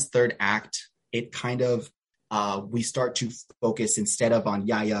the film's third act, it kind of, we start to focus, instead of on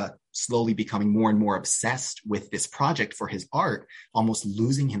Yahya slowly becoming more and more obsessed with this project for his art, almost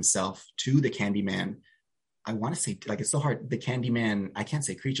losing himself to the Candyman. I want to say, like, it's so hard. The Candyman, I can't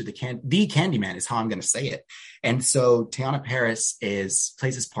say creature, the Candyman is how I'm going to say it. And so Teyonah Parris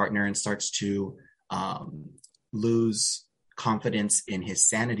plays his partner and starts to lose confidence in his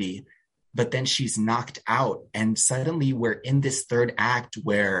sanity, but then she's knocked out. And suddenly we're in this third act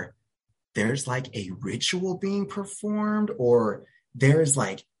where there's like a ritual being performed, or there's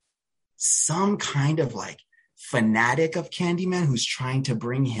like some kind of like fanatic of Candyman who's trying to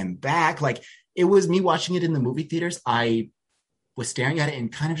bring him back. Like, it was me watching it in the movie theaters. I was staring at it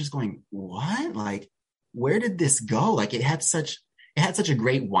and kind of just going, what? Like, where did this go? Like, it had such a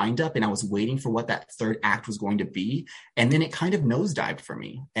great wind up, and I was waiting for what that third act was going to be. And then it kind of nosedived for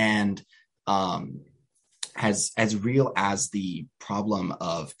me. And as real as the problem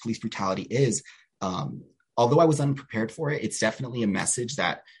of police brutality is, although I was unprepared for it, it's definitely a message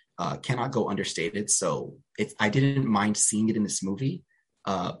that cannot go understated. So I didn't mind seeing it in this movie.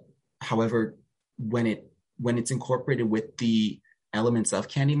 However, when it's incorporated with the elements of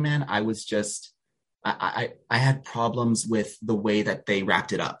Candyman, I was just, I had problems with the way that they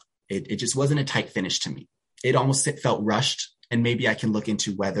wrapped it up. It just wasn't a tight finish to me. It felt rushed, and maybe I can look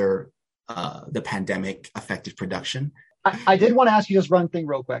into whether the pandemic affected production. I did want to ask you just one thing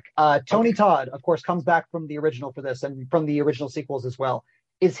real quick. Tony Todd, of course, comes back from the original for this and from the original sequels as well.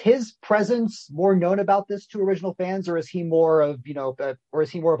 Is his presence more known about this to original fans, or is he more of, a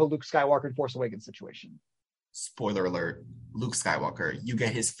Luke Skywalker in Force Awakens situation? Spoiler alert, Luke Skywalker, you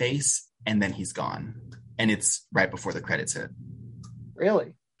get his face and then he's gone. And it's right before the credits hit.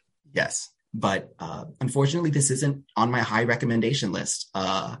 Really? Yes. But unfortunately, this isn't on my high recommendation list.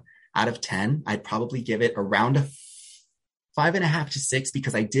 Out of 10, I'd probably give it around a 5.5 to 6,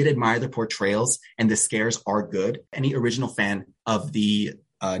 because I did admire the portrayals and the scares are good. Any original fan of the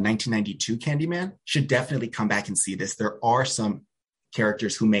 1992 Candyman should definitely come back and see this. There are some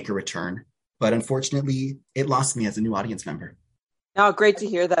characters who make a return, but unfortunately, it lost me as a new audience member. No, great to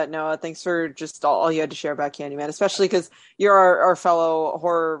hear that, Noah. Thanks for just all you had to share about Candyman, especially because you're our fellow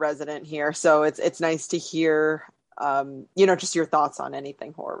horror resident here. So it's nice to hear, just your thoughts on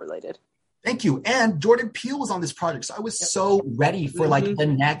anything horror related. Thank you. And Jordan Peele was on this project, so I was so ready for like the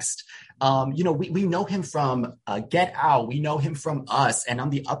next. We know him from Get Out. We know him from Us, and on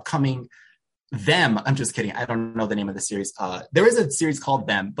the upcoming Them. I'm just kidding. I don't know the name of the series. There is a series called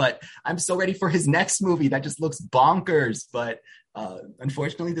Them, but I'm so ready for his next movie that just looks bonkers. But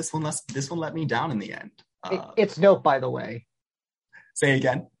unfortunately, this one let me down in the end. It's Nope, by the way. Say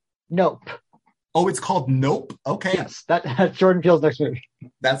again. Nope. Oh, it's called Nope? Okay. Yes, that's Jordan Peele's next movie.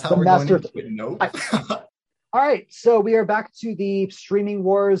 That's how we're going into it. Nope. All right, so we are back to the Streaming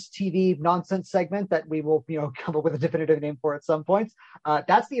Wars TV nonsense segment that we will, come up with a definitive name for at some point.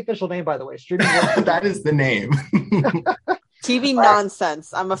 That's the official name, by the way. Streaming Wars. That is the name. TV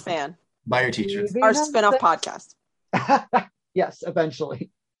nonsense. I'm a fan. By your teachers. Our spin-off podcast. Yes, eventually.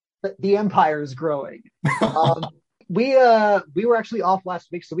 The empire is growing. We were actually off last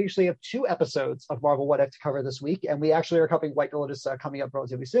week, so we actually have 2 episodes of Marvel What If to cover this week, and we actually are covering White Lotus coming up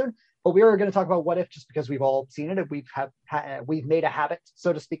relatively soon. But we are going to talk about What If just because we've all seen it and we've made a habit,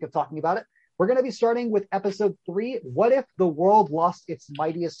 so to speak, of talking about it. We're going to be starting with episode 3, What If the World Lost Its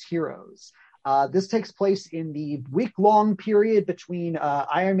Mightiest Heroes? This takes place in the week-long period between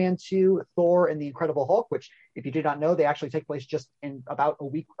Iron Man 2, Thor, and the Incredible Hulk, which, if you did not know, they actually take place just in about a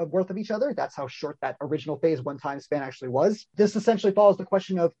week worth of each other. That's how short that original Phase 1 time span actually was. This essentially follows the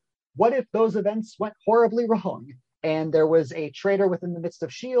question of, what if those events went horribly wrong? And there was a traitor within the midst of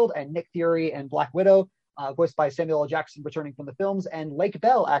S.H.I.E.L.D. and Nick Fury and Black Widow, voiced by Samuel L. Jackson, returning from the films, and Lake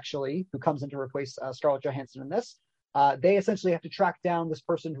Bell, actually, who comes in to replace Scarlett Johansson in this. They essentially have to track down this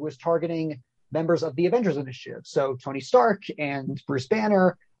person who is targeting members of the Avengers Initiative. So Tony Stark and Bruce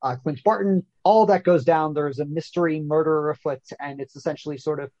Banner, Clint Barton, all that goes down. There's a mystery murderer afoot, and it's essentially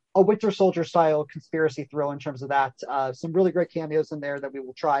sort of a Winter Soldier style conspiracy thrill in terms of that. Some really great cameos in there that we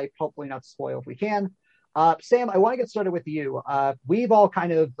will try, hopefully not to spoil if we can. Sam, I want to get started with you. We've all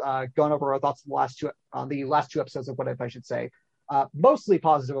kind of gone over our thoughts on the last two episodes of What If, I should say. Mostly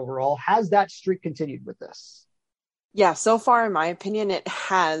positive overall. Has that streak continued with this? Yeah, so far, in my opinion, it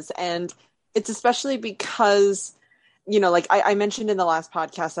has. And it's especially because, like I mentioned in the last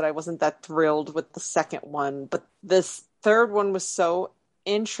podcast that I wasn't that thrilled with the second one, but this third one was so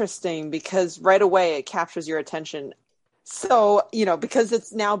interesting because right away it captures your attention. So, because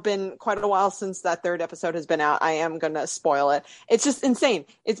it's now been quite a while since that third episode has been out, I am going to spoil it. It's just insane.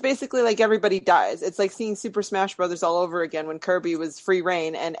 It's basically like everybody dies. It's like seeing Super Smash Brothers all over again when Kirby was free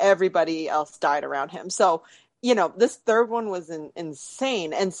reign and everybody else died around him. So, this third one was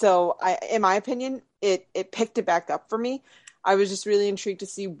insane. And so, in my opinion, it picked it back up for me. I was just really intrigued to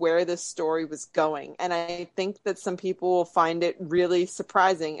see where this story was going. And I think that some people will find it really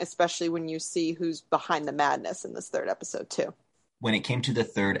surprising, especially when you see who's behind the madness in this third episode, too. When it came to the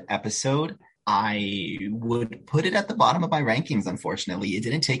third episode, I would put it at the bottom of my rankings, unfortunately. It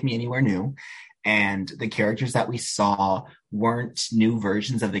didn't take me anywhere new. And the characters that we saw weren't new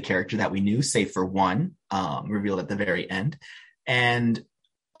versions of the character that we knew, save for one, revealed at the very end. And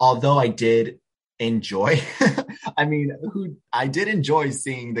although I did enjoy I did enjoy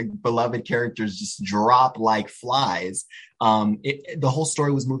seeing the beloved characters just drop like flies. The whole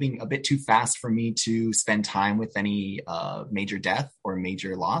story was moving a bit too fast for me to spend time with any major death or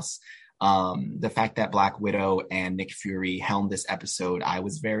major loss. The fact that Black Widow and Nick Fury helmed this episode, I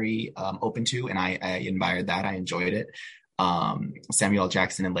was very open to, and I admired that. I enjoyed it. Samuel L.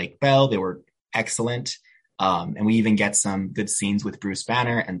 Jackson and Lake Bell, they were excellent. And we even get some good scenes with Bruce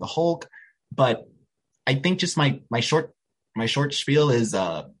Banner and the Hulk. But I think just my short spiel is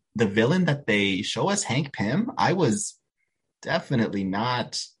the villain that they show us, Hank Pym, I was definitely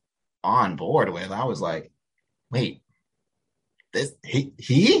not on board with. I was like, wait,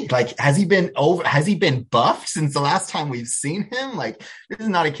 he like, has he been buffed since the last time we've seen him? Like, this is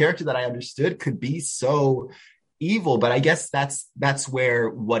not a character that I understood could be so evil. But I guess that's where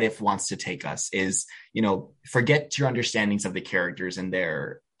What If wants to take us is, forget your understandings of the characters and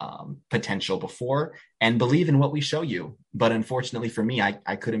their potential before and believe in what we show you. But unfortunately for me,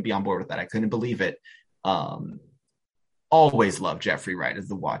 I couldn't be on board with that. I couldn't believe it. Always loved Jeffrey Wright as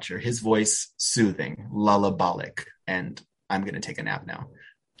the Watcher. His voice, soothing, lullabic. And I'm going to take a nap now.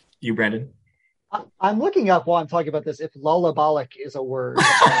 You, Brandon? I'm looking up while I'm talking about this if lullabic is a word.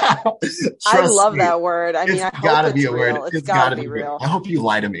 I love that word. I mean, I hope it's real. It's gotta be real. I hope you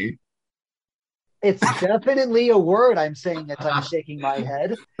lie to me. It's definitely a word. I'm saying it. I'm shaking my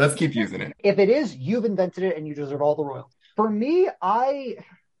head. Let's keep using it. If it is, you've invented it and you deserve all the royalties. For me, I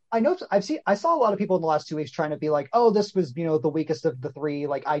saw a lot of people in the last 2 weeks trying to be like, oh, this was, the weakest of the three.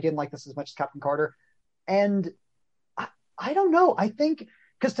 Like, I didn't like this as much as Captain Carter. And I don't know. I think,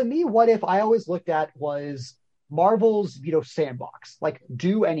 because to me, What If I always looked at was Marvel's, sandbox. Like,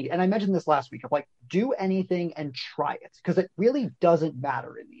 and I mentioned this last week, of like, do anything and try it. Because it really doesn't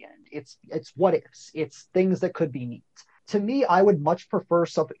matter in the end. It's what ifs. It's things that could be neat. To me, I would much prefer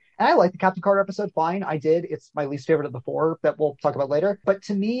something. And I like the Captain Carter episode, fine. I did. It's my least favorite of the four that we'll talk about later. But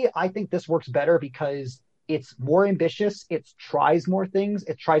to me, I think this works better because it's more ambitious. It tries more things.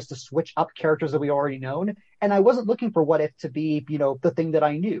 It tries to switch up characters that we already known. And I wasn't looking for What If to be, the thing that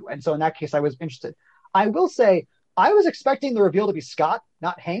I knew. And so in that case, I was interested. I will say, I was expecting the reveal to be Scott,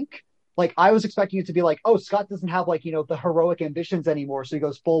 not Hank. Like, I was expecting it to be like, oh, Scott doesn't have, like, the heroic ambitions anymore. So he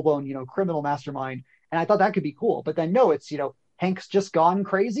goes full-blown, criminal mastermind. And I thought that could be cool. But then, no, it's, Hank's just gone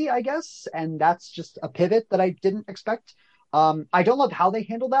crazy, I guess. And that's just a pivot that I didn't expect. I don't love how they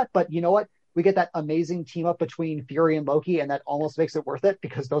handle that. But you know what? We get that amazing team up between Fury and Loki. And that almost makes it worth it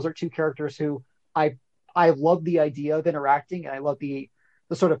because those are two characters who I love the idea of interacting. And I love the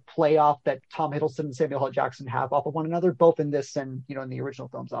sort of playoff that Tom Hiddleston and Samuel L. Jackson have off of one another, both in this and, in the original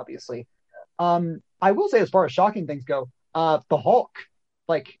films, obviously. I will say, as far as shocking things go, the Hulk,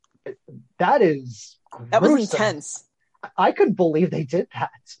 like, that was intense. I couldn't believe they did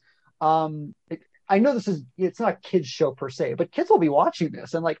that. I know it's not a kid's show per se, but kids will be watching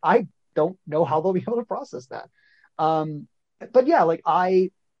this. And like, I don't know how they'll be able to process that. But yeah, like I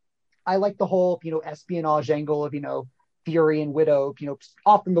like the whole, espionage angle of, Fury and Widow,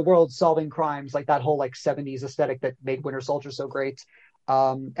 off in the world solving crimes, like that whole like 70s aesthetic that made Winter Soldier so great.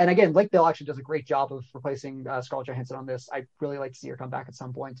 And again, Lake Bell actually does a great job of replacing Scarlett Johansson on this. I'd really like to see her come back at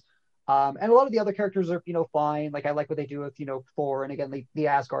some point. And a lot of the other characters are, fine. Like I like what they do with, Thor and again, the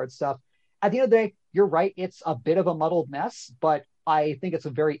Asgard stuff. At the end of the day, you're right. It's a bit of a muddled mess, but I think it's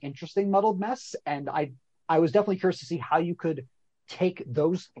a very interesting muddled mess. And I was definitely curious to see how you could take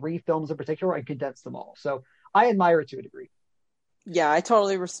those three films in particular and condense them all. So I admire it to a degree. Yeah, I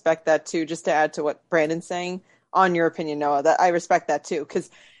totally respect that too. Just to add to what Brandon's saying, on your opinion, Noah, that I respect that too. Because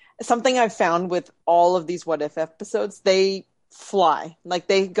something I've found with all of these What If episodes, they fly. Like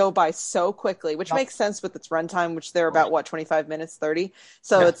they go by so quickly, which makes sense with its runtime, which they're about 25 minutes, 30.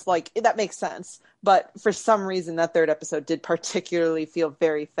 So it's like that makes sense. But for some reason, that third episode did particularly feel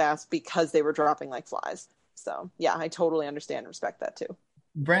very fast because they were dropping like flies. So yeah, I totally understand and respect that too.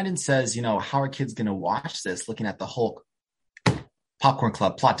 Brandon says, how are kids going to watch this looking at the Hulk Popcorn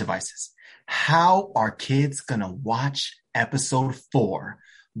Club plot devices? How are kids going to watch episode 4?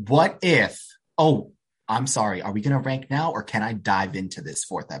 What if, I'm sorry, are we going to rank now or can I dive into this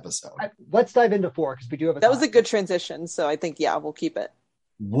 4th episode? Let's dive into 4 because we do have That was a good transition. So I think, we'll keep it.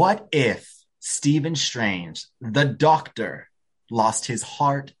 What if Stephen Strange, the Doctor, lost his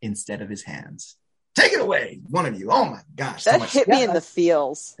heart instead of his hands? Take it away, one of you. Oh my gosh. That hit me in the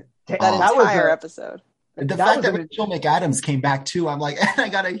feels. That entire episode. The fact that Rachel McAdams came back too, I'm like, I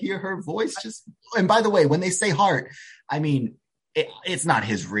gotta hear her voice. And by the way, when they say heart, I mean, it's not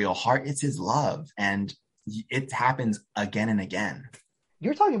his real heart, it's his love. And it happens again and again.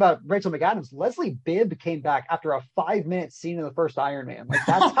 You're talking about Rachel McAdams. Leslie Bibb came back after a 5-minute scene in the first Iron Man. Like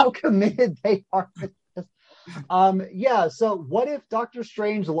that's how committed they are. So what if Doctor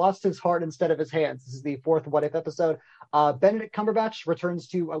Strange lost his heart instead of his hands? This is the 4th What If episode. Benedict Cumberbatch returns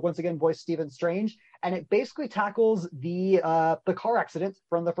to once again voice Stephen Strange, and it basically tackles the car accident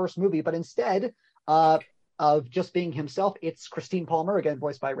from the first movie, but instead of just being himself, it's Christine Palmer, again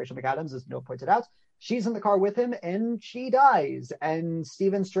voiced by Rachel McAdams, as Noah pointed out. She's in the car with him, and she dies, and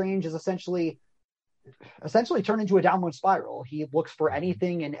Stephen Strange is essentially turned into a downward spiral. He looks for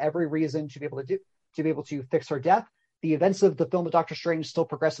anything and every reason to be able to fix her death. The events of the film of Doctor Strange still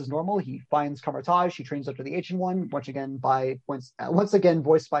progress as normal. He finds Kamar-Taj. He trains under the Ancient One, once again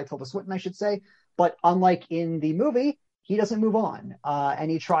voiced by Tilda Swinton, I should say. But unlike in the movie, he doesn't move on,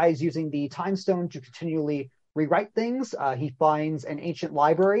 and he tries using the Time Stone to continually rewrite things. He finds an ancient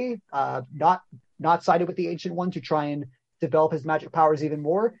library, not sided with the Ancient One, to try and develop his magic powers even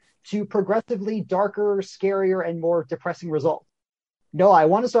more, to progressively darker, scarier, and more depressing results. No, I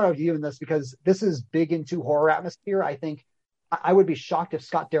want to start out with you in this because this is big into horror atmosphere. I think I would be shocked if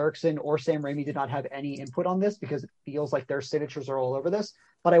Scott Derrickson or Sam Raimi did not have any input on this because it feels like their signatures are all over this.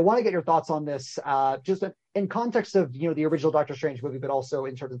 But I want to get your thoughts on this, just in context of the original Doctor Strange movie, but also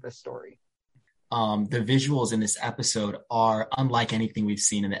in terms of this story. The visuals in this episode are unlike anything we've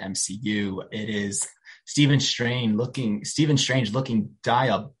seen in the MCU. It is Stephen Strange looking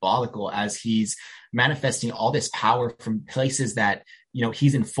diabolical as he's manifesting all this power from places that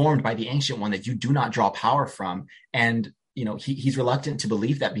he's informed by the Ancient One that you do not draw power from. And, he's reluctant to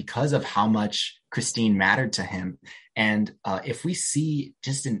believe that because of how much Christine mattered to him. And if we see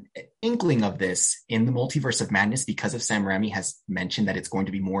just an inkling of this in the Multiverse of Madness, because of Sam Raimi has mentioned that it's going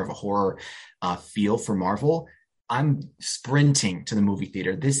to be more of a horror feel for Marvel, I'm sprinting to the movie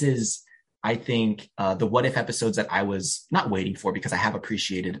theater. This is, I think, the What If episodes that I was not waiting for because I have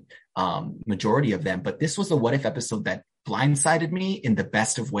appreciated majority of them. But this was the What If episode that blindsided me in the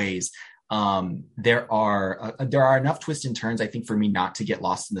best of ways. There are enough twists and turns, I think, for me not to get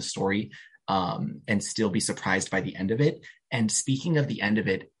lost in the story and still be surprised by the end of it. And speaking of the end of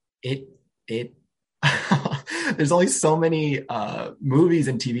it, there's only so many movies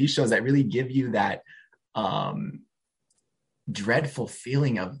and TV shows that really give you that dreadful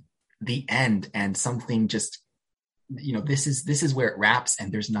feeling of the end and something just, this is where it wraps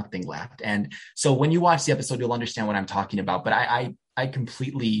and there's nothing left. And so when you watch the episode, you'll understand what I'm talking about. But I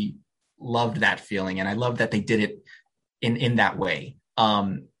completely loved that feeling, and I love that they did it in that way.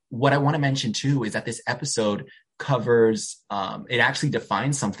 What I want to mention too is that this episode covers, it actually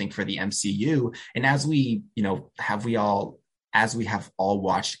defines something for the MCU. And as we have all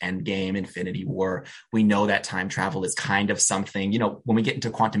watched Endgame, Infinity War, we know that time travel is kind of something, when we get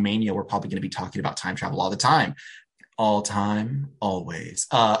into Quantumania, we're probably going to be talking about time travel all the time. All time, always.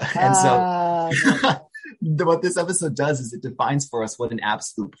 And so what this episode does is it defines for us what an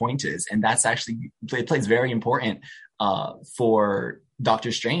absolute point is. And that's actually, it plays very important for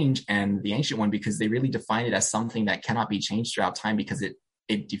Doctor Strange and the Ancient One, because they really define it as something that cannot be changed throughout time, because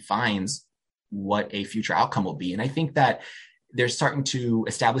it defines what a future outcome will be. And I think that they're starting to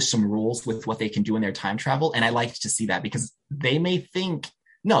establish some rules with what they can do in their time travel. And I like to see that, because they may think,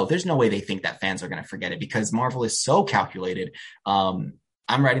 no, there's no way they think that fans are going to forget it, because Marvel is so calculated.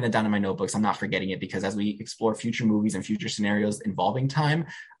 I'm writing that down in my notebooks. I'm not forgetting it, because as we explore future movies and future scenarios involving time,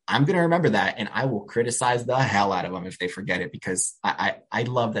 I'm going to remember that, and I will criticize the hell out of them if they forget it, because I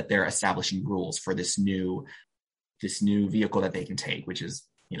love that they're establishing rules for this new vehicle that they can take, which is,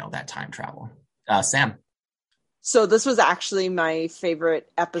 that time travel. Sam. So this was actually my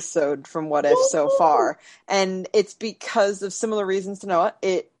favorite episode from What If so far. And it's because of similar reasons to Noah.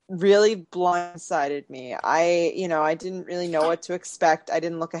 It really blindsided me. I didn't really know what to expect. I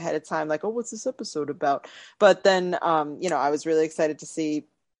didn't look ahead of time like, oh, what's this episode about? But then, I was really excited to see.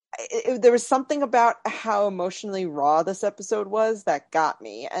 There was something about how emotionally raw this episode was that got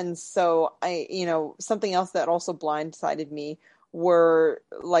me. And so something else that also blindsided me were,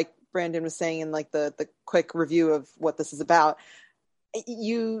 like Brandon was saying in like the quick review of what this is about,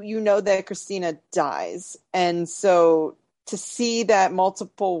 you know that Christina dies. And so to see that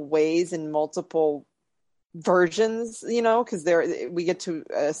multiple ways and multiple versions, because we get to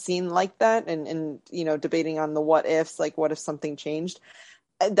a scene like that and debating on the what ifs, like what if something changed,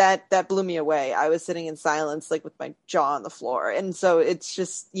 that blew me away. I was sitting in silence, like with my jaw on the floor. And so it's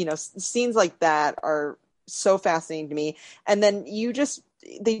just, scenes like that are so fascinating to me. And then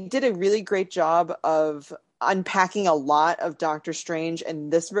they did a really great job of unpacking a lot of Doctor Strange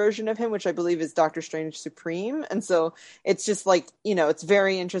and this version of him, which I believe is Doctor Strange Supreme. And so it's just like, it's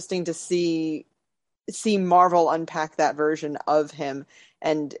very interesting to see Marvel unpack that version of him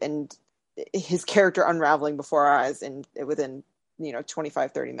and his character unraveling before our eyes and within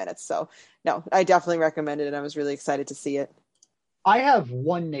 25-30 minutes. So no, I definitely recommend it, and I was really excited to see it. I have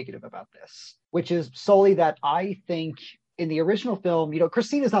one negative about this, which is solely that I think in the original film,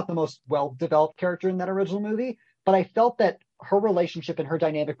 Christine is not the most well-developed character in that original movie, but I felt that her relationship and her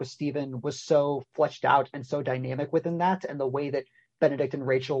dynamic with Steven was so fleshed out and so dynamic within that, and the way that Benedict and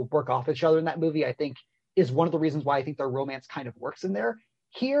Rachel work off each other in that movie, I think, is one of the reasons why I think their romance kind of works in there.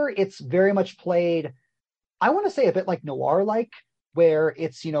 Here, it's very much played, I want to say, a bit like noir-like, where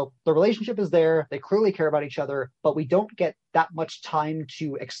it's, the relationship is there, they clearly care about each other, but we don't get that much time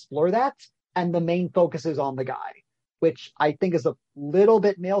to explore that, and the main focus is on the guy, which I think is a little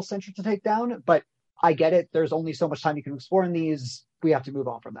bit male-centric to take down, but I get it. There's only so much time you can explore in these. We have to move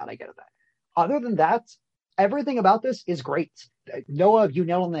on from that. I get it. Other than that, everything about this is great. Noah, you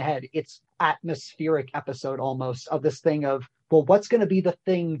nailed on the head. It's atmospheric episode almost of this thing of, well, what's going to be the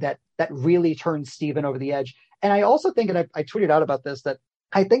thing that really turns Steven over the edge? And I also think, and I tweeted out about this, that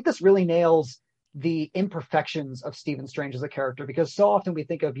I think this really nails the imperfections of Stephen Strange as a character, because so often we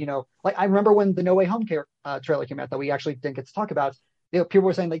think of, like I remember when the No Way Home trailer came out that we actually didn't get to talk about, people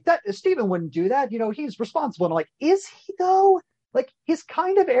were saying like, that Stephen wouldn't do that, he's responsible. And I'm like, is he though? Like, he's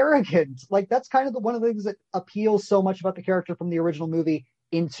kind of arrogant. Like, that's kind of one of the things that appeals so much about the character from the original movie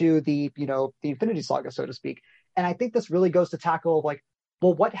into the, the Infinity Saga, so to speak. And I think this really goes to tackle like,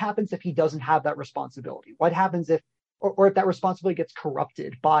 well, what happens if he doesn't have that responsibility? What happens if, or if that responsibility gets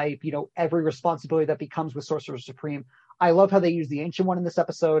corrupted by, every responsibility that becomes with Sorcerer Supreme? I love how they use the Ancient One in this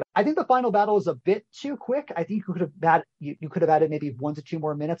episode. I think the final battle is a bit too quick. I think you could have added maybe 1 to 2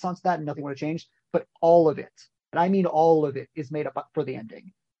 more minutes onto that and nothing would have changed. But all of it, and I mean all of it, is made up for the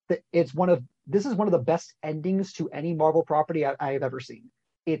ending. This is one of the best endings to any Marvel property I have ever seen.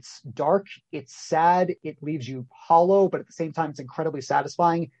 It's dark, it's sad, it leaves you hollow, but at the same time, it's incredibly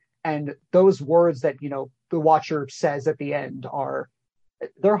satisfying. And those words that, the Watcher says at the end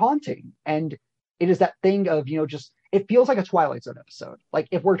they're haunting. And it is that thing of, it feels like a Twilight Zone episode. Like,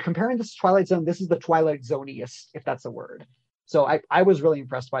 if we're comparing this to Twilight Zone, this is the Twilight Zone-iest, if that's a word. So I was really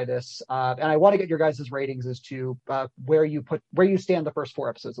impressed by this. And I want to get your guys' ratings as to where you stand the first 4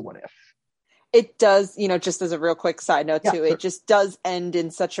 episodes of What If. It does, just as a real quick side note too, Sure. It just does end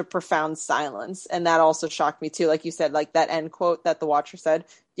in such a profound silence. And that also shocked me too. Like you said, like that end quote that the Watcher said.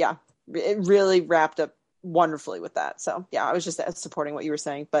 Yeah, it really wrapped up wonderfully with that. So yeah, I was just supporting what you were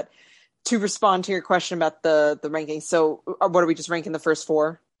saying. But to respond to your question about the ranking. So what are we just ranking the first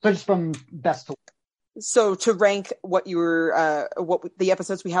 4? So just from best to So to rank what the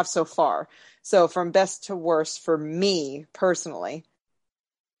episodes we have so far. So from best to worst for me personally,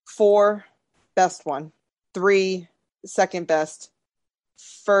 4, best one, 3, second best,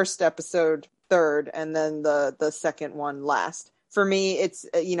 first episode, third, and then the second one last. For me, it's,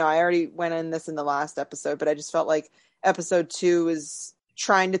 I already went in this in the last episode, but I just felt like episode 2 is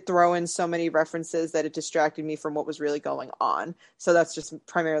trying to throw in so many references that it distracted me from what was really going on. So that's just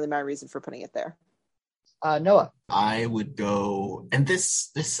primarily my reason for putting it there. Noah. I would go, and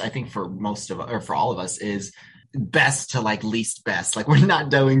this I think for for all of us is best to like least best. Like, we're not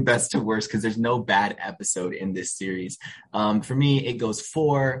doing best to worst because there's no bad episode in this series. For me, it goes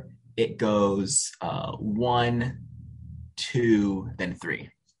 4, it goes 1, 2, then 3.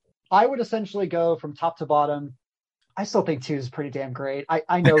 I would essentially go from top to bottom. I still think 2 is pretty damn great.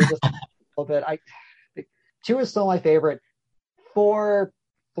 I know this a little bit. 2 is still my favorite. 4,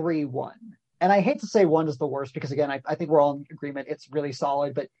 3, 1. And I hate to say one is the worst because, again, I think we're all in agreement. It's really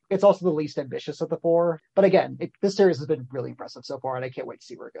solid, but it's also the least ambitious of the four. But again, this series has been really impressive so far, and I can't wait to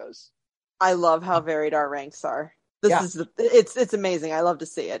see where it goes. I love how varied our ranks are. It's amazing. I love to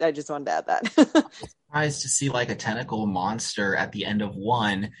see it. I just wanted to add that. Surprised to see like a tentacle monster at the end of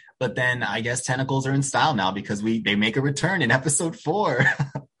one, but then I guess tentacles are in style now because they make a return in episode 4.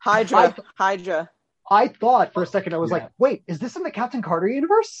 Hydra. I thought for a second, I was like, wait, is this in the Captain Carter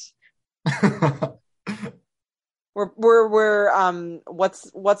universe? we're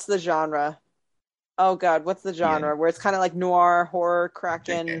what's the genre? Oh God, what's the genre? Yeah. Where it's kind of like noir, horror,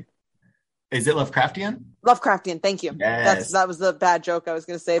 Kraken. Is it Lovecraftian? Lovecraftian, thank you. Yes. That was the bad joke I was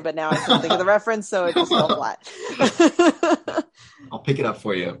going to say, but now I can't think of the reference, so it just fell flat. I'll pick it up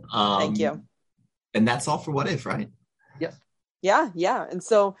for you. Thank you. And that's all for What If, right? Yes. Yeah. And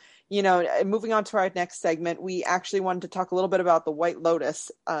so, moving on to our next segment, we actually wanted to talk a little bit about the White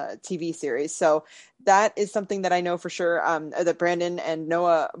Lotus TV series. So that is something that I know for sure that Brandon and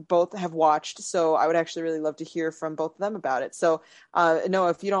Noah both have watched. So I would actually really love to hear from both of them about it. So Noah,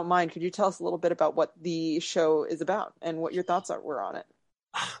 if you don't mind, could you tell us a little bit about what the show is about and what your thoughts were on it?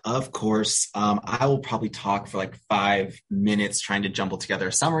 Of course. I will probably talk for like 5 minutes trying to jumble together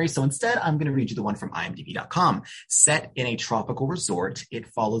a summary. So instead, I'm going to read you the one from imdb.com. Set in a tropical resort, it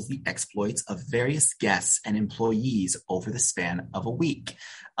follows the exploits of various guests and employees over the span of a week.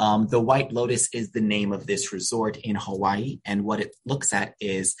 The White Lotus is the name of this resort in Hawaii. And what it looks at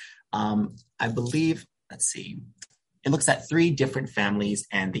is, I believe, it looks at 3 different families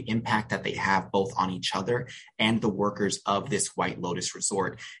and the impact that they have both on each other and the workers of this White Lotus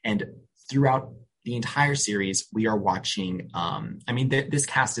resort. And throughout the entire series, we are watching, this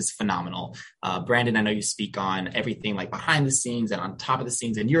cast is phenomenal. Brandon, I know you speak on everything like behind the scenes and on top of the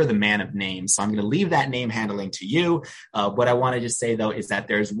scenes, and you're the man of names. So I'm going to leave that name handling to you. What I want to just say, though, is that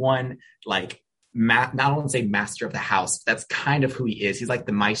there's one not only say master of the house, that's kind of who he is. He's like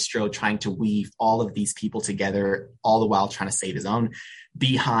the maestro trying to weave all of these people together, all the while trying to save his own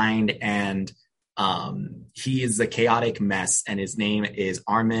behind. And he is a chaotic mess, and his name is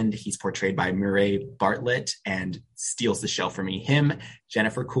Armand. He's portrayed by Murray Bartlett and steals the show for me. Him,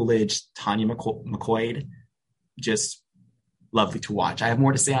 Jennifer Coolidge, Tanya McQuaid, just lovely to watch. I have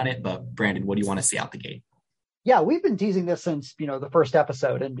more to say on it, but Brandon, what do you want to say out the gate? Yeah, we've been teasing this since, the first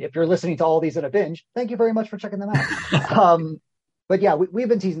episode. And if you're listening to all these in a binge, thank you very much for checking them out. But yeah, we've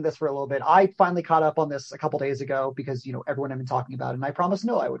been teasing this for a little bit. I finally caught up on this a couple days ago because, everyone had been talking about it, and I promised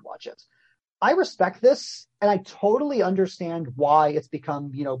Noah I would watch it. I respect this, and I totally understand why it's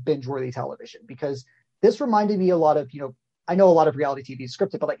become, binge-worthy television, because this reminded me a lot of, I know a lot of reality TV is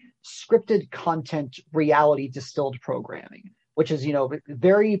scripted, but like scripted content, reality distilled programming, which is,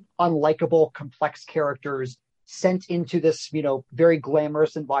 very unlikable, complex characters sent into this, very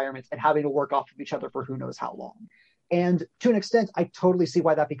glamorous environment and having to work off of each other for who knows how long. And to an extent, I totally see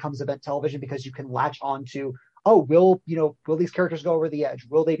why that becomes event television, because you can latch on to, will these characters go over the edge?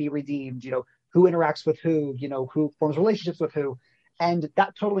 Will they be redeemed? Who interacts with who? Who forms relationships with who? And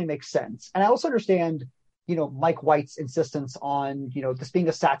that totally makes sense. And I also understand, Mike White's insistence on, this being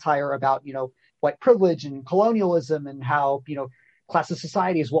a satire about, white privilege and colonialism and how, classes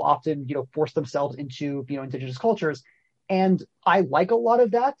societies will often, force themselves into, indigenous cultures. And I like a lot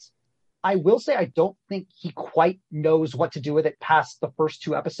of that. I will say I don't think he quite knows what to do with it past the first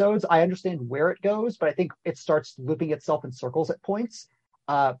 2 episodes. I understand where it goes, but I think it starts looping itself in circles at points.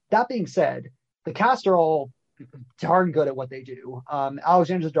 That being said, the cast are all darn good at what they do.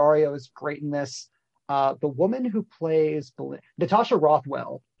 Alexandra Daddario is great in this. The woman who plays Natasha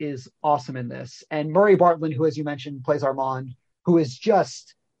Rothwell is awesome in this. And Murray Bartlett, who, as you mentioned, plays Armand, who is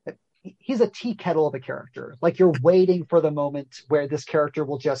he's a tea kettle of a character. Like, you're waiting for the moment where this character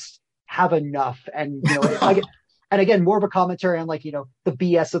will just have enough. And, and again, more of a commentary on the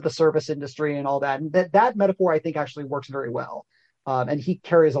BS of the service industry and all that. And that metaphor, I think, actually works very well. And he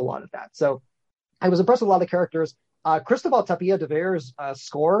carries a lot of that. So I was impressed with a lot of the characters. Cristobal Tapia de Vere's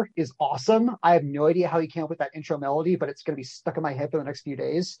score is awesome. I have no idea how he came up with that intro melody, but it's going to be stuck in my head for the next few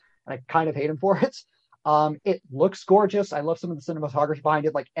days. And I kind of hate him for it. It looks gorgeous. I love some of the cinematography behind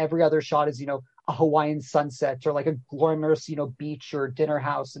it. Like, every other shot is, a Hawaiian sunset or like a glamorous, beach or dinner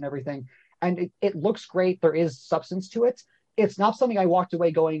house and everything. And it looks great. There is substance to it. It's not something I walked away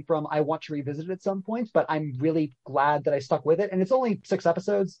going from, I want to revisit it at some point, but I'm really glad that I stuck with it. And it's only 6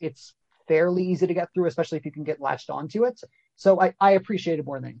 episodes. It's fairly easy to get through, especially if you can get latched onto it. So I appreciate it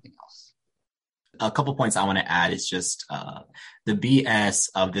more than anything else. A couple points I want to add is just the BS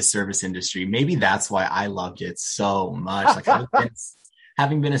of the service industry. Maybe that's why I loved it so much. Like,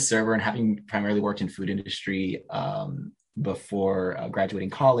 having been a server and having primarily worked in food industry before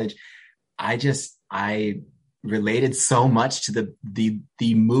graduating college, I related so much to the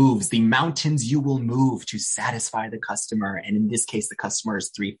moves, the mountains you will move to satisfy the customer. And in this case, the customer is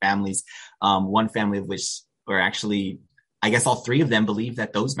three families, one family of which, or actually, I guess all three of them believe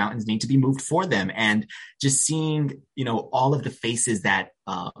that those mountains need to be moved for them. And just seeing, all of the faces that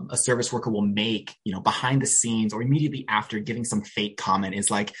a service worker will make, behind the scenes or immediately after giving some fake comment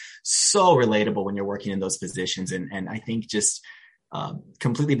is like so relatable when you're working in those positions. And I think just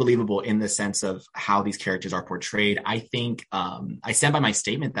completely believable in the sense of how these characters are portrayed. I think I stand by my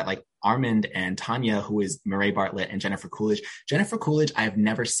statement that like Armand and Tanya, who is Murray Bartlett, and Jennifer Coolidge, I have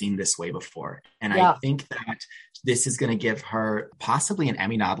never seen this way before. And I think that this is going to give her possibly an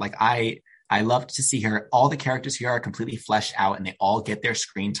Emmy nod. Like I love to see her. All the characters here are completely fleshed out and they all get their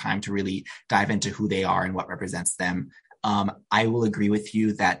screen time to really dive into who they are and what represents them. I will agree with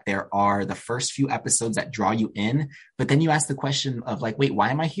you that there are the first few episodes that draw you in, but then you ask the question of like, wait, why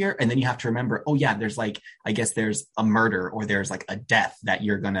am I here? And then you have to remember, oh yeah, there's like, I guess there's a murder or there's like a death that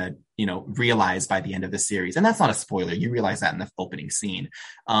you're going to, realize by the end of the series. And that's not a spoiler. You realize that in the opening scene.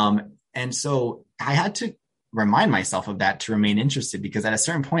 And so I had to remind myself of that to remain interested, because at a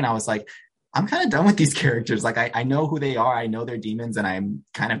certain point I was like, I'm kind of done with these characters. Like I know who they are. I know they're demons and I'm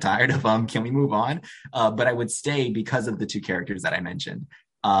kind of tired of them. Can we move on? But I would stay because of the two characters that I mentioned.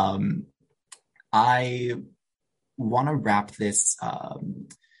 I want to wrap this.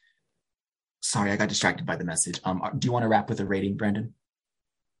 Sorry, I got distracted by the message. Do you want to wrap with a rating, Brendan?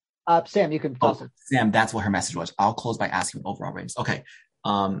 Sam, you can close it. Sam, that's what her message was. I'll close by asking overall ratings. Okay.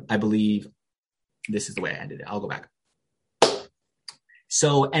 I believe this is the way I ended it. I'll go back.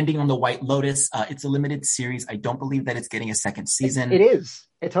 So ending on The White Lotus, it's a limited series. I don't believe that it's getting a second season. It is.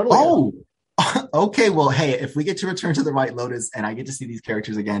 It totally is. Okay. Well, hey, if we get to return to The White Lotus and I get to see these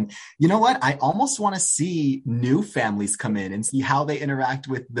characters again, you know what? I almost want to see new families come in and see how they interact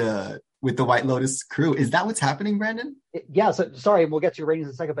with the White Lotus crew. Is that what's happening, Brandon? Yeah. So sorry, we'll get to your ratings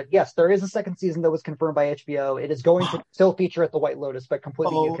in a second, but yes, there is a second season that was confirmed by HBO. It is going to still feature at The White Lotus, but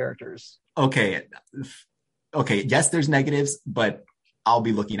completely new characters. Okay. Yes, there's negatives, but I'll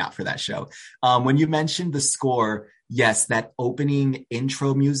be looking out for that show. When you mentioned the score, yes, that opening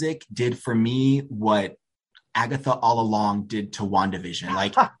intro music did for me what Agatha All Along did to WandaVision.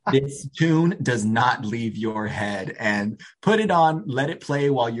 Like this tune does not leave your head, and put it on, let it play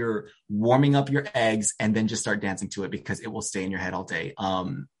while you're warming up your eggs, and then just start dancing to it because it will stay in your head all day.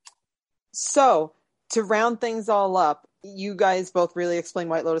 So to round things all up, you guys both really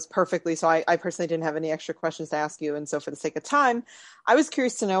explained White Lotus perfectly, so I personally didn't have any extra questions to ask you, and so for the sake of time, I was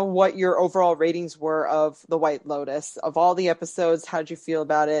curious to know what your overall ratings were of The White Lotus. Of all the episodes, how did you feel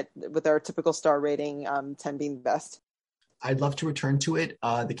about it, with our typical star rating, 10 being the best? I'd love to return to it.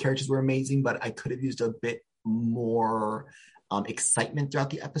 The characters were amazing, but I could have used a bit more excitement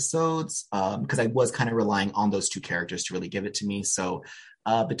throughout the episodes, because I was kind of relying on those two characters to really give it to me. So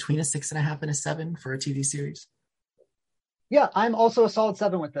between a 6.5 and a 7 for a TV series. Yeah, I'm also a solid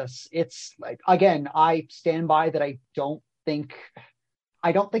 7 with this. It's like, again, I stand by that. I don't think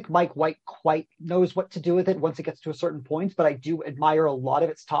Mike White quite knows what to do with it once it gets to a certain point, but I do admire a lot of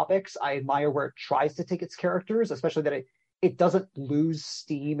its topics. I admire where it tries to take its characters, especially that it doesn't lose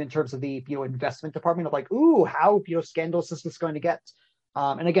steam in terms of the investment department of like, ooh, how scandalous is this going to get?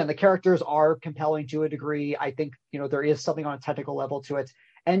 And again, the characters are compelling to a degree. I think there is something on a technical level to it.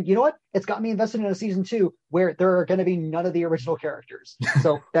 And you know what? It's got me invested in a season 2 where there are going to be none of the original characters.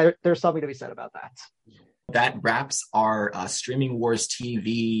 So there's something to be said about that. That wraps our Streaming Wars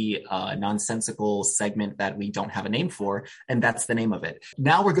TV nonsensical segment that we don't have a name for, and that's the name of it.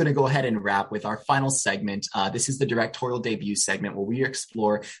 Now we're going to go ahead and wrap with our final segment. This is the directorial debut segment where we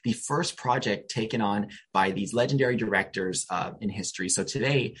explore the first project taken on by these legendary directors in history. So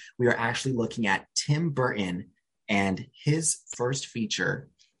today we are actually looking at Tim Burton and his first feature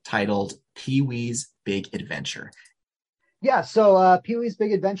titled Pee-wee's Big Adventure. Yeah, so Pee-wee's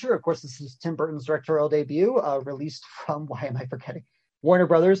Big Adventure, of course, this is Tim Burton's directorial debut, released from, why am I forgetting? Warner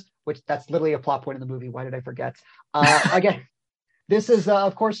Brothers, which that's literally a plot point in the movie. Why did I forget? Again, this is,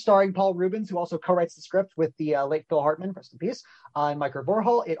 of course, starring Paul Reubens, who also co-writes the script with the late Phil Hartman, rest in peace, and Micah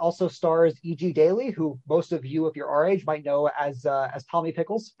Vorhal. It also stars E.G. Daily, who most of you, if you're our age, might know as Tommy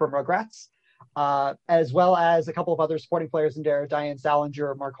Pickles from Rugrats. As well as a couple of other supporting players in there, Diane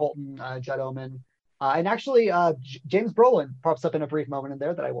Salinger, Mark Holton, Judd Omen. And actually, James Brolin pops up in a brief moment in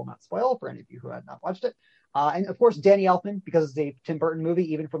there that I will not spoil for any of you who have not watched it. And of course, Danny Elfman, because it's a Tim Burton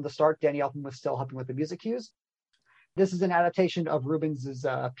movie, even from the start, Danny Elfman was still helping with the music cues. This is an adaptation of Reubens'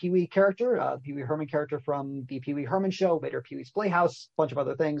 Pee-wee character, Pee-wee Herman character from the Pee-wee Herman Show, later Pee-wee's Playhouse, a bunch of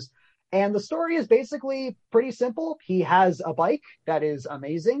other things. And the story is basically pretty simple. He has a bike that is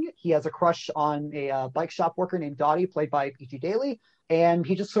amazing. He has a crush on a bike shop worker named Dottie, played by P.T. Daly. And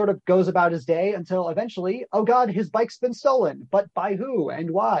he just sort of goes about his day until eventually, oh God, his bike's been stolen. But by who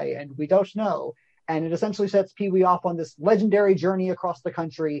and why? And we don't know. And it essentially sets Pee-wee off on this legendary journey across the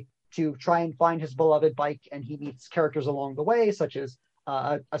country to try and find his beloved bike. And he meets characters along the way, such as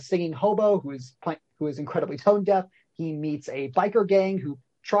a singing hobo who is incredibly tone deaf. He meets a biker gang who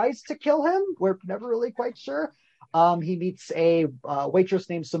tries to kill him. We're never really quite sure. He meets a waitress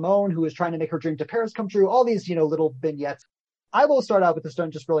named Simone who is trying to make her dream to Paris come true. All these, little vignettes. I will start out with the story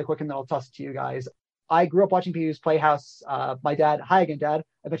just really quick, and then I'll toss it to you guys. I grew up watching Pee-wee's Playhouse. My dad, hi again, Dad.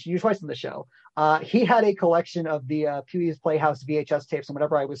 I mentioned you twice on the show. He had a collection of the Pee-wee's Playhouse VHS tapes, and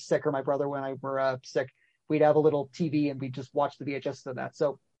whenever I was sick or my brother when I were sick, we'd have a little TV and we'd just watch the VHS of that.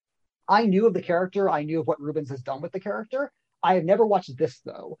 So I knew of the character. I knew of what Rubens has done with the character. I have never watched this,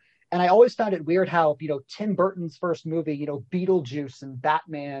 though. And I always found it weird how, Tim Burton's first movie, Beetlejuice and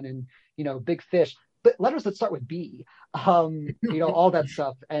Batman and, Big Fish, but letters that start with B, all that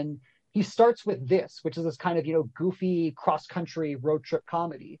stuff. And he starts with this, which is this kind of, goofy cross-country road trip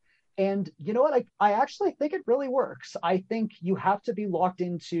comedy. And you know what? I actually think it really works. I think you have to be locked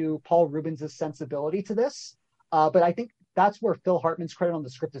into Paul Rubens' sensibility to this. But I think that's where Phil Hartman's credit on the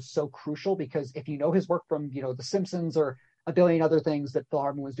script is so crucial, because if you know his work from, The Simpsons or a billion other things that Phil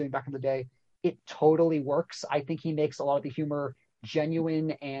Hartman was doing back in the day, it totally works. I think he makes a lot of the humor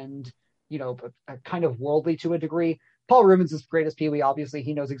genuine and, kind of worldly to a degree. Paul Rubens is great as Pee-wee. Obviously,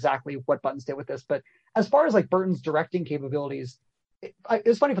 he knows exactly what buttons did with this. But as far as Burton's directing capabilities, it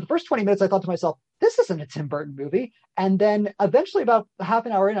was funny. For the first 20 minutes, I thought to myself, this isn't a Tim Burton movie. And then eventually, about half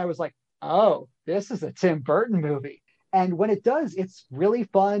an hour in, I was like, oh, this is a Tim Burton movie. And when it does, it's really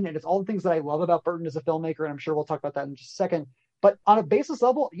fun. And it's all the things that I love about Burton as a filmmaker. And I'm sure we'll talk about that in just a second. But on a basis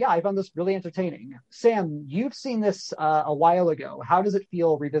level, yeah, I found this really entertaining. Sam, you've seen this a while ago. How does it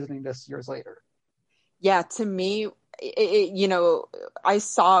feel revisiting this years later? Yeah, to me, I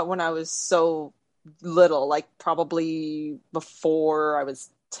saw it when I was so little, probably before I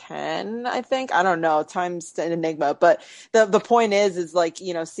was 10, I think. I don't know. Time's an enigma. But the point is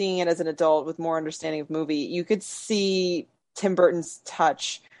seeing it as an adult with more understanding of movie, you could see Tim Burton's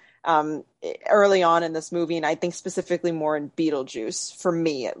touch early on in this movie, and I think specifically more in Beetlejuice, for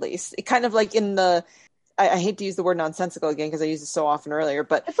me at least. It kind of in the, I hate to use the word nonsensical again because I used it so often earlier,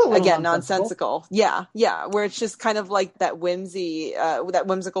 but again, nonsensical. Yeah, where it's just kind of that whimsy, that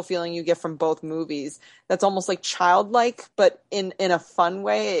whimsical feeling you get from both movies. That's almost childlike, but in a fun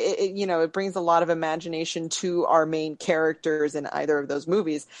way. It brings a lot of imagination to our main characters in either of those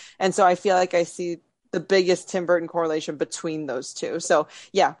movies, and so I feel like I see the biggest Tim Burton correlation between those two. So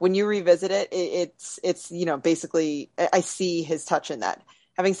yeah, when you revisit it, it's basically I see his touch in that.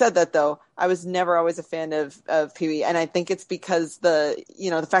 Having said that, though, I was never always a fan of Pee-wee, and I think it's because the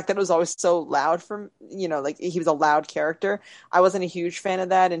fact that it was always so loud he was a loud character. I wasn't a huge fan of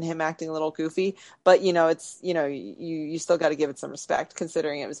that and him acting a little goofy, but it's you still got to give it some respect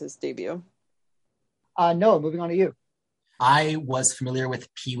considering it was his debut. Noah, moving on to you. I was familiar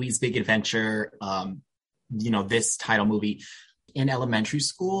with Pee-wee's Big Adventure, this title movie. In elementary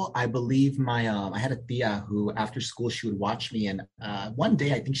school, I believe I had a Thea who after school she would watch me, and one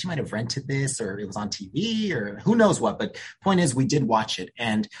day I think she might have rented this or it was on TV or who knows what, but point is we did watch it.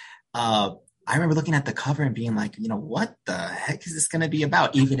 And I remember looking at the cover and being like, what the heck is this going to be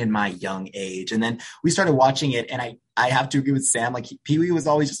about, even in my young age? And then we started watching it, and I have to agree with Sam, Pee-wee was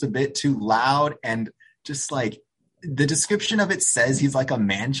always just a bit too loud, and just the description of it says he's like a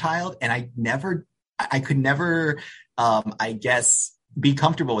man-child, and I could never, I guess, be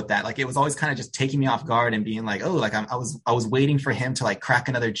comfortable with that. It was always kind of just taking me off guard and being like, oh, I was waiting for him to crack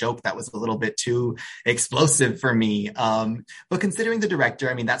another joke that was a little bit too explosive for me. But considering the director,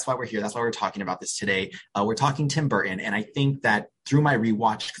 I mean, that's why we're here. That's why we're talking about this today. We're talking Tim Burton. And I think that through my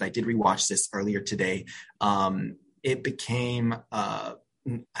rewatch, because I did rewatch this earlier today, it became, I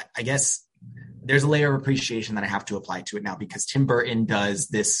guess, there's a layer of appreciation that I have to apply to it now, because Tim Burton does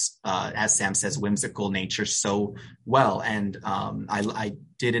this, as Sam says, whimsical nature so well. And I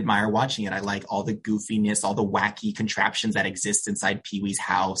did admire watching it. I like all the goofiness, all the wacky contraptions that exist inside Pee-wee's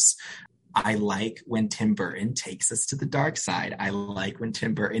house. I like when Tim Burton takes us to the dark side. I like when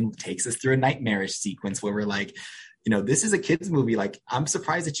Tim Burton takes us through a nightmarish sequence where we're like, this is a kid's movie. I'm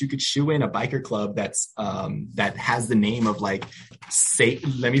surprised that you could shoe in a biker club that's that has the name of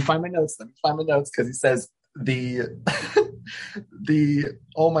Satan. Let me find my notes because he says the the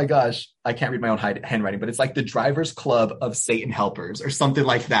oh my gosh, I can't read my own handwriting, but it's like the Drivers Club of Satan Helpers or something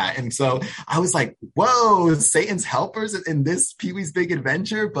like that. And so I was like, whoa, Satan's Helpers in this Pee-wee's Big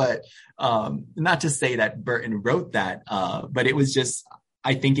Adventure. But not to say that Burton wrote that, but it was just,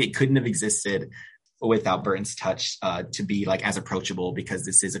 I think it couldn't have existed without Burton's touch to be like as approachable, because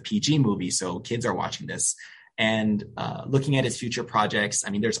this is a PG movie, so kids are watching this. And looking at his future projects, I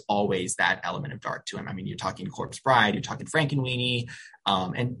mean, there's always that element of dark to him. I mean, you're talking Corpse Bride, you're talking Frankenweenie,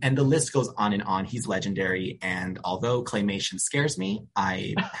 and the list goes on and on. He's legendary. And although claymation scares me,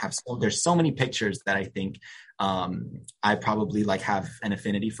 there's so many pictures that I think I probably like have an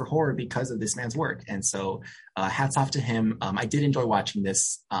affinity for horror because of this man's work. And so hats off to him. I did enjoy watching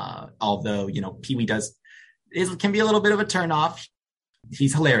this, although, you know, Pee-wee can be a little bit of a turnoff.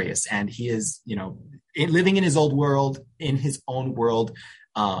 He's hilarious, and he is, you know, living in his own world, and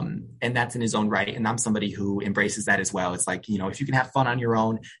that's in his own right. And I'm somebody who embraces that as well. It's like, you know, if you can have fun on your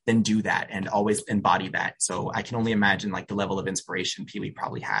own, then do that and always embody that. So I can only imagine like the level of inspiration Pee-wee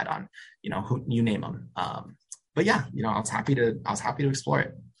probably had on, you know, who you name them. But yeah, you know, I was happy to explore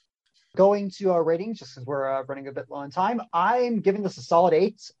it. Going to our ratings, just because we're running a bit low on time, I'm giving this a solid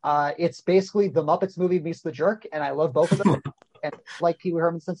 8. It's basically the Muppets movie meets The Jerk, and I love both of them. And like Pee Wee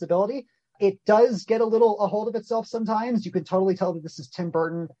Herman's sensibility, it does get a hold of itself sometimes. You can totally tell that this is Tim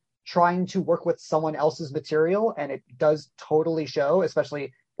Burton trying to work with someone else's material, and it does totally show,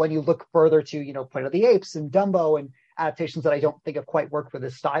 especially when you look further to, you know, Planet of the Apes and Dumbo and adaptations that I don't think have quite worked for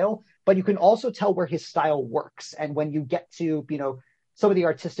this style. But you can also tell where his style works. And when you get to, you know, some of the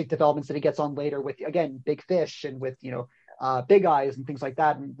artistic developments that he gets on later with, again, Big Fish and with, you know, Big Eyes and things like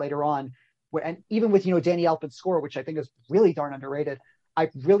that, and later on, and even with, you know, Danny Elfman's score, which I think is really darn underrated. I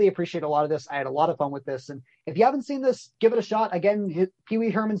really appreciate a lot of this. I had a lot of fun with this. And if you haven't seen this, give it a shot. Again, Pee Wee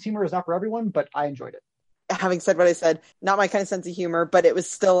Herman's humor is not for everyone, but I enjoyed it. Having said what I said, not my kind of sense of humor, but it was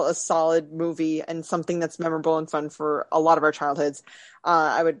still a solid movie and something that's memorable and fun for a lot of our childhoods.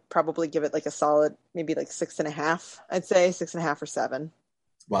 I would probably give it like a solid, maybe like 6.5. I'd say 6.5 or 7.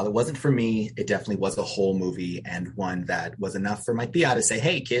 While it wasn't for me, it definitely was a whole movie, and one that was enough for my Thea to say,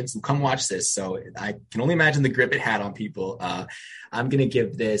 hey, kids, come watch this. So I can only imagine the grip it had on people. I'm going to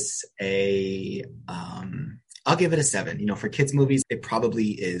give this I'll give it a 7. You know, for kids' movies, it probably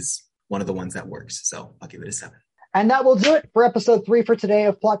is one of the ones that works. So I'll give it a 7. And that will do it for episode 3 for today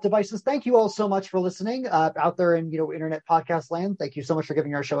of Plot Devices. Thank you all so much for listening out there in, you know, internet podcast land. Thank you so much for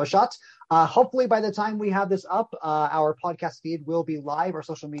giving our show a shot. Hopefully by the time we have this up, our podcast feed will be live. Our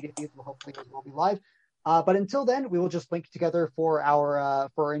social media feeds will hopefully be live. But until then, we will just link together for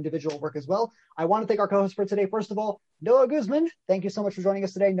our individual work as well. I want to thank our co-host for today. First of all, Noah Guzman. Thank you so much for joining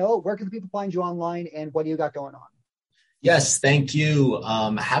us today. Noah, where can the people find you online, and what do you got going on? Yes, thank you.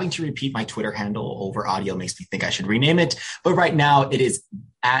 Having to repeat my Twitter handle over audio makes me think I should rename it. But right now it is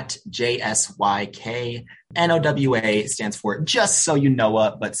at JSYKNOWA. It stands for Just So You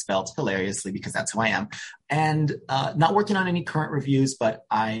Know, but spelled hilariously because that's who I am. And not working on any current reviews, but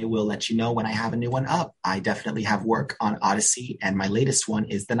I will let you know when I have a new one up. I definitely have work on Odyssey, and my latest one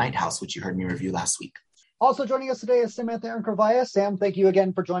is The Night House, which you heard me review last week. Also joining us today is Samantha Encorvaya. Sam, thank you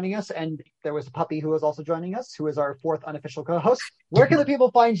again for joining us. And there was a puppy who is also joining us, who is our 4th unofficial co-host. Where can the people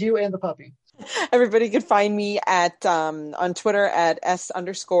find you and the puppy? Everybody can find me at on Twitter at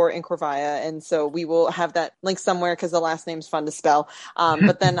 @S_Encorvaya. And so we will have that link somewhere because the last name's fun to spell.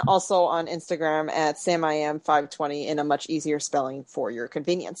 But then also on Instagram at SamIam520 in a much easier spelling for your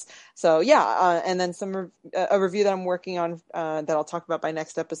convenience. So yeah, and then a review that I'm working on that I'll talk about by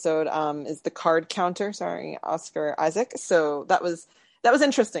next episode is The Card Counter, starring Oscar Isaac. So that was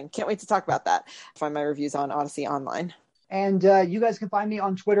interesting. Can't wait to talk about that. Find my reviews on Odyssey Online. And you guys can find me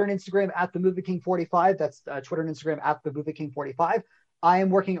on Twitter and Instagram at TheMovieKing45. That's Twitter and Instagram at TheMovieKing45. I am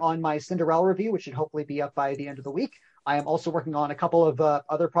working on my Cinderella review, which should hopefully be up by the end of the week. I am also working on a couple of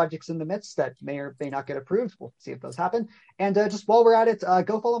other projects in the midst that may or may not get approved. We'll see if those happen. And just while we're at it,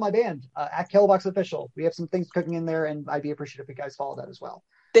 go follow my band at Killbox Official. We have some things cooking in there, and I'd be appreciative if you guys follow that as well.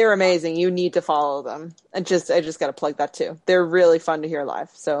 They're amazing. You need to follow them. I just got to plug that too. They're really fun to hear live.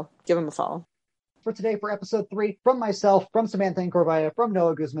 So give them a follow. For today, for episode 3, from myself, from Samantha Encorvaya, from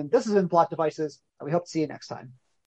Noah Guzman, this has been Plot Devices, and we hope to see you next time.